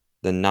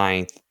 the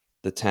 9th,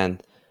 the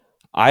 10th.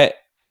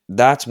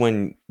 That's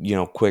when,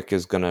 Quick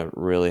is going to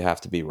really have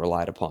to be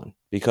relied upon,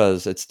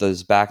 because it's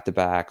those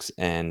back-to-backs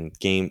and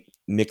game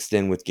mixed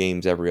in with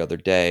games every other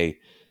day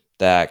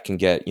that can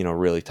get,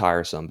 really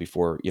tiresome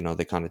before,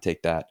 they kind of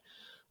take that,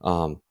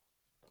 and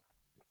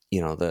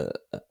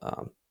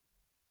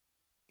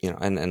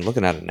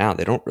looking at it now,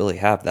 they don't really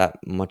have that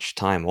much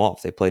time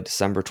off. They played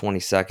December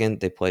 22nd,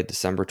 they played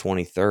December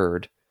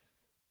 23rd,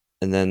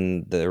 and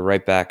then they're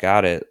right back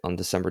at it on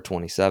December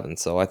 27th.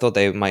 So I thought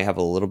they might have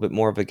a little bit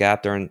more of a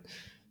gap during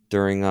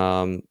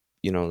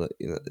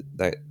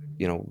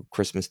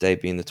Christmas Day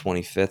being the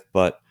 25th,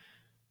 but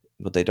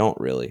they don't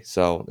really.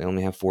 So they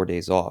only have 4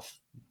 days off.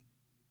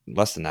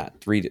 less than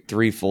that,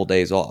 3 full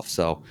days off.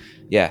 So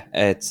yeah,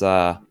 it's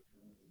going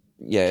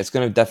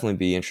to definitely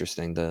be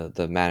interesting,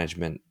 the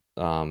management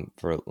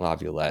for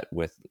Laviolette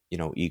with,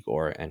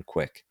 Igor and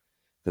Quick,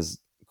 because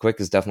Quick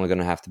is definitely going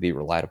to have to be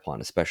relied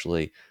upon,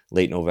 especially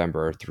late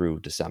November through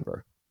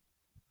December.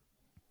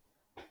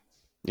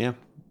 Yeah,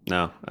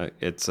 no,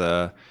 it's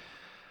load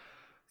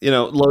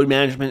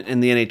management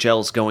in the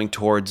NHL is going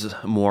towards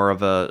more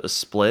of a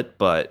split,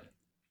 but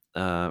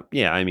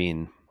I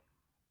mean,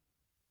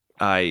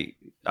 I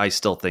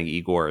still think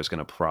Igor is going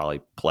to probably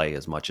play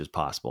as much as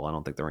possible. I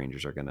don't think the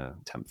Rangers are going to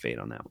tempt fate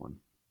on that one.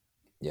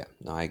 Yeah,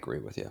 no, I agree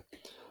with you.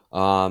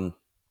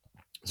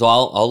 So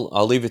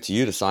I'll leave it to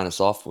you to sign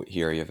us off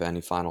here. You have any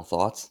final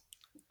thoughts?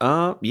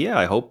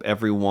 I hope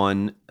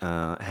everyone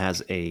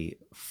has a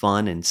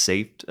fun and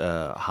safe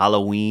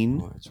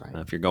Halloween. Oh, that's right.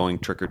 If you're going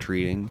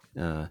trick-or-treating,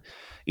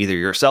 either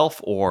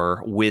yourself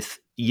or with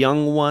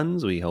young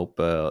ones, we hope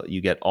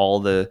you get all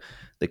the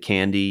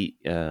candy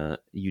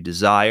you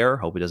desire.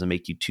 Hope it doesn't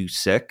make you too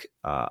sick.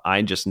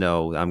 I just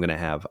know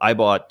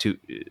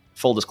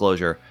full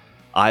disclosure,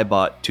 I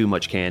bought too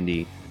much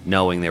candy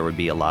knowing there would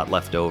be a lot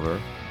left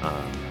over.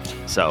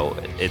 So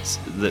it's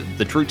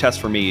the true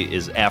test for me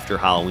is after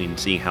Halloween,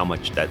 seeing how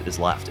much that is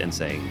left and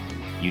saying,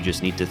 you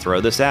just need to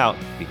throw this out,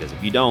 because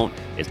if you don't,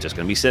 it's just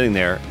going to be sitting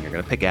there and you're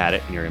going to pick at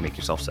it and you're going to make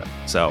yourself sick.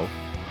 So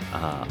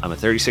I'm a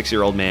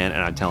 36-year-old man,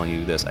 and I'm telling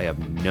you this, I have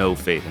no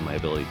faith in my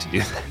ability to do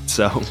that.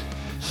 So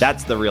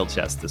that's the real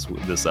test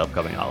this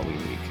upcoming Halloween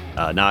week.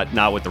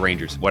 Not with the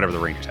Rangers, whatever the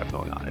Rangers have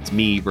going on. It's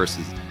me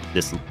versus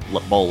this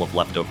bowl of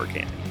leftover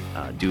candy.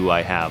 Do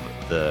I have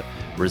the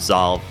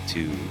resolve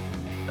to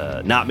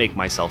not make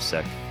myself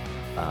sick?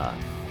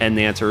 And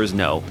the answer is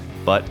no.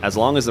 But as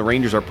long as the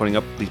Rangers are putting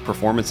up these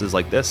performances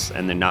like this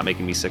and they're not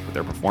making me sick with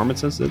their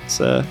performances,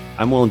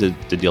 I'm willing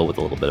to deal with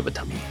a little bit of a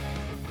tummy.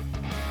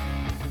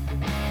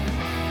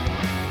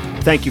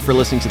 Thank you for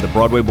listening to the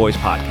Broadway Boys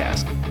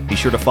podcast. Be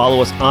sure to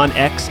follow us on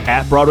X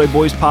at Broadway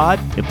Boys Pod,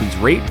 and please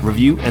rate,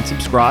 review, and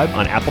subscribe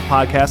on Apple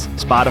Podcasts,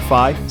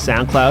 Spotify,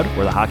 SoundCloud,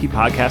 or the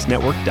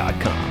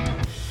HockeyPodcastNetwork.com.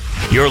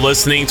 You're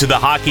listening to the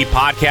Hockey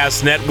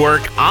Podcast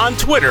Network on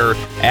Twitter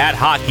at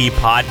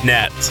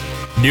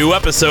HockeyPodNet. New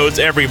episodes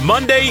every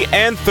Monday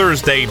and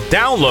Thursday.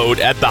 Download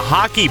at the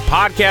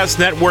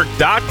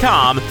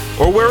HockeyPodcastNetwork.com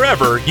or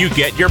wherever you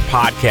get your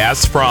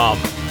podcasts from.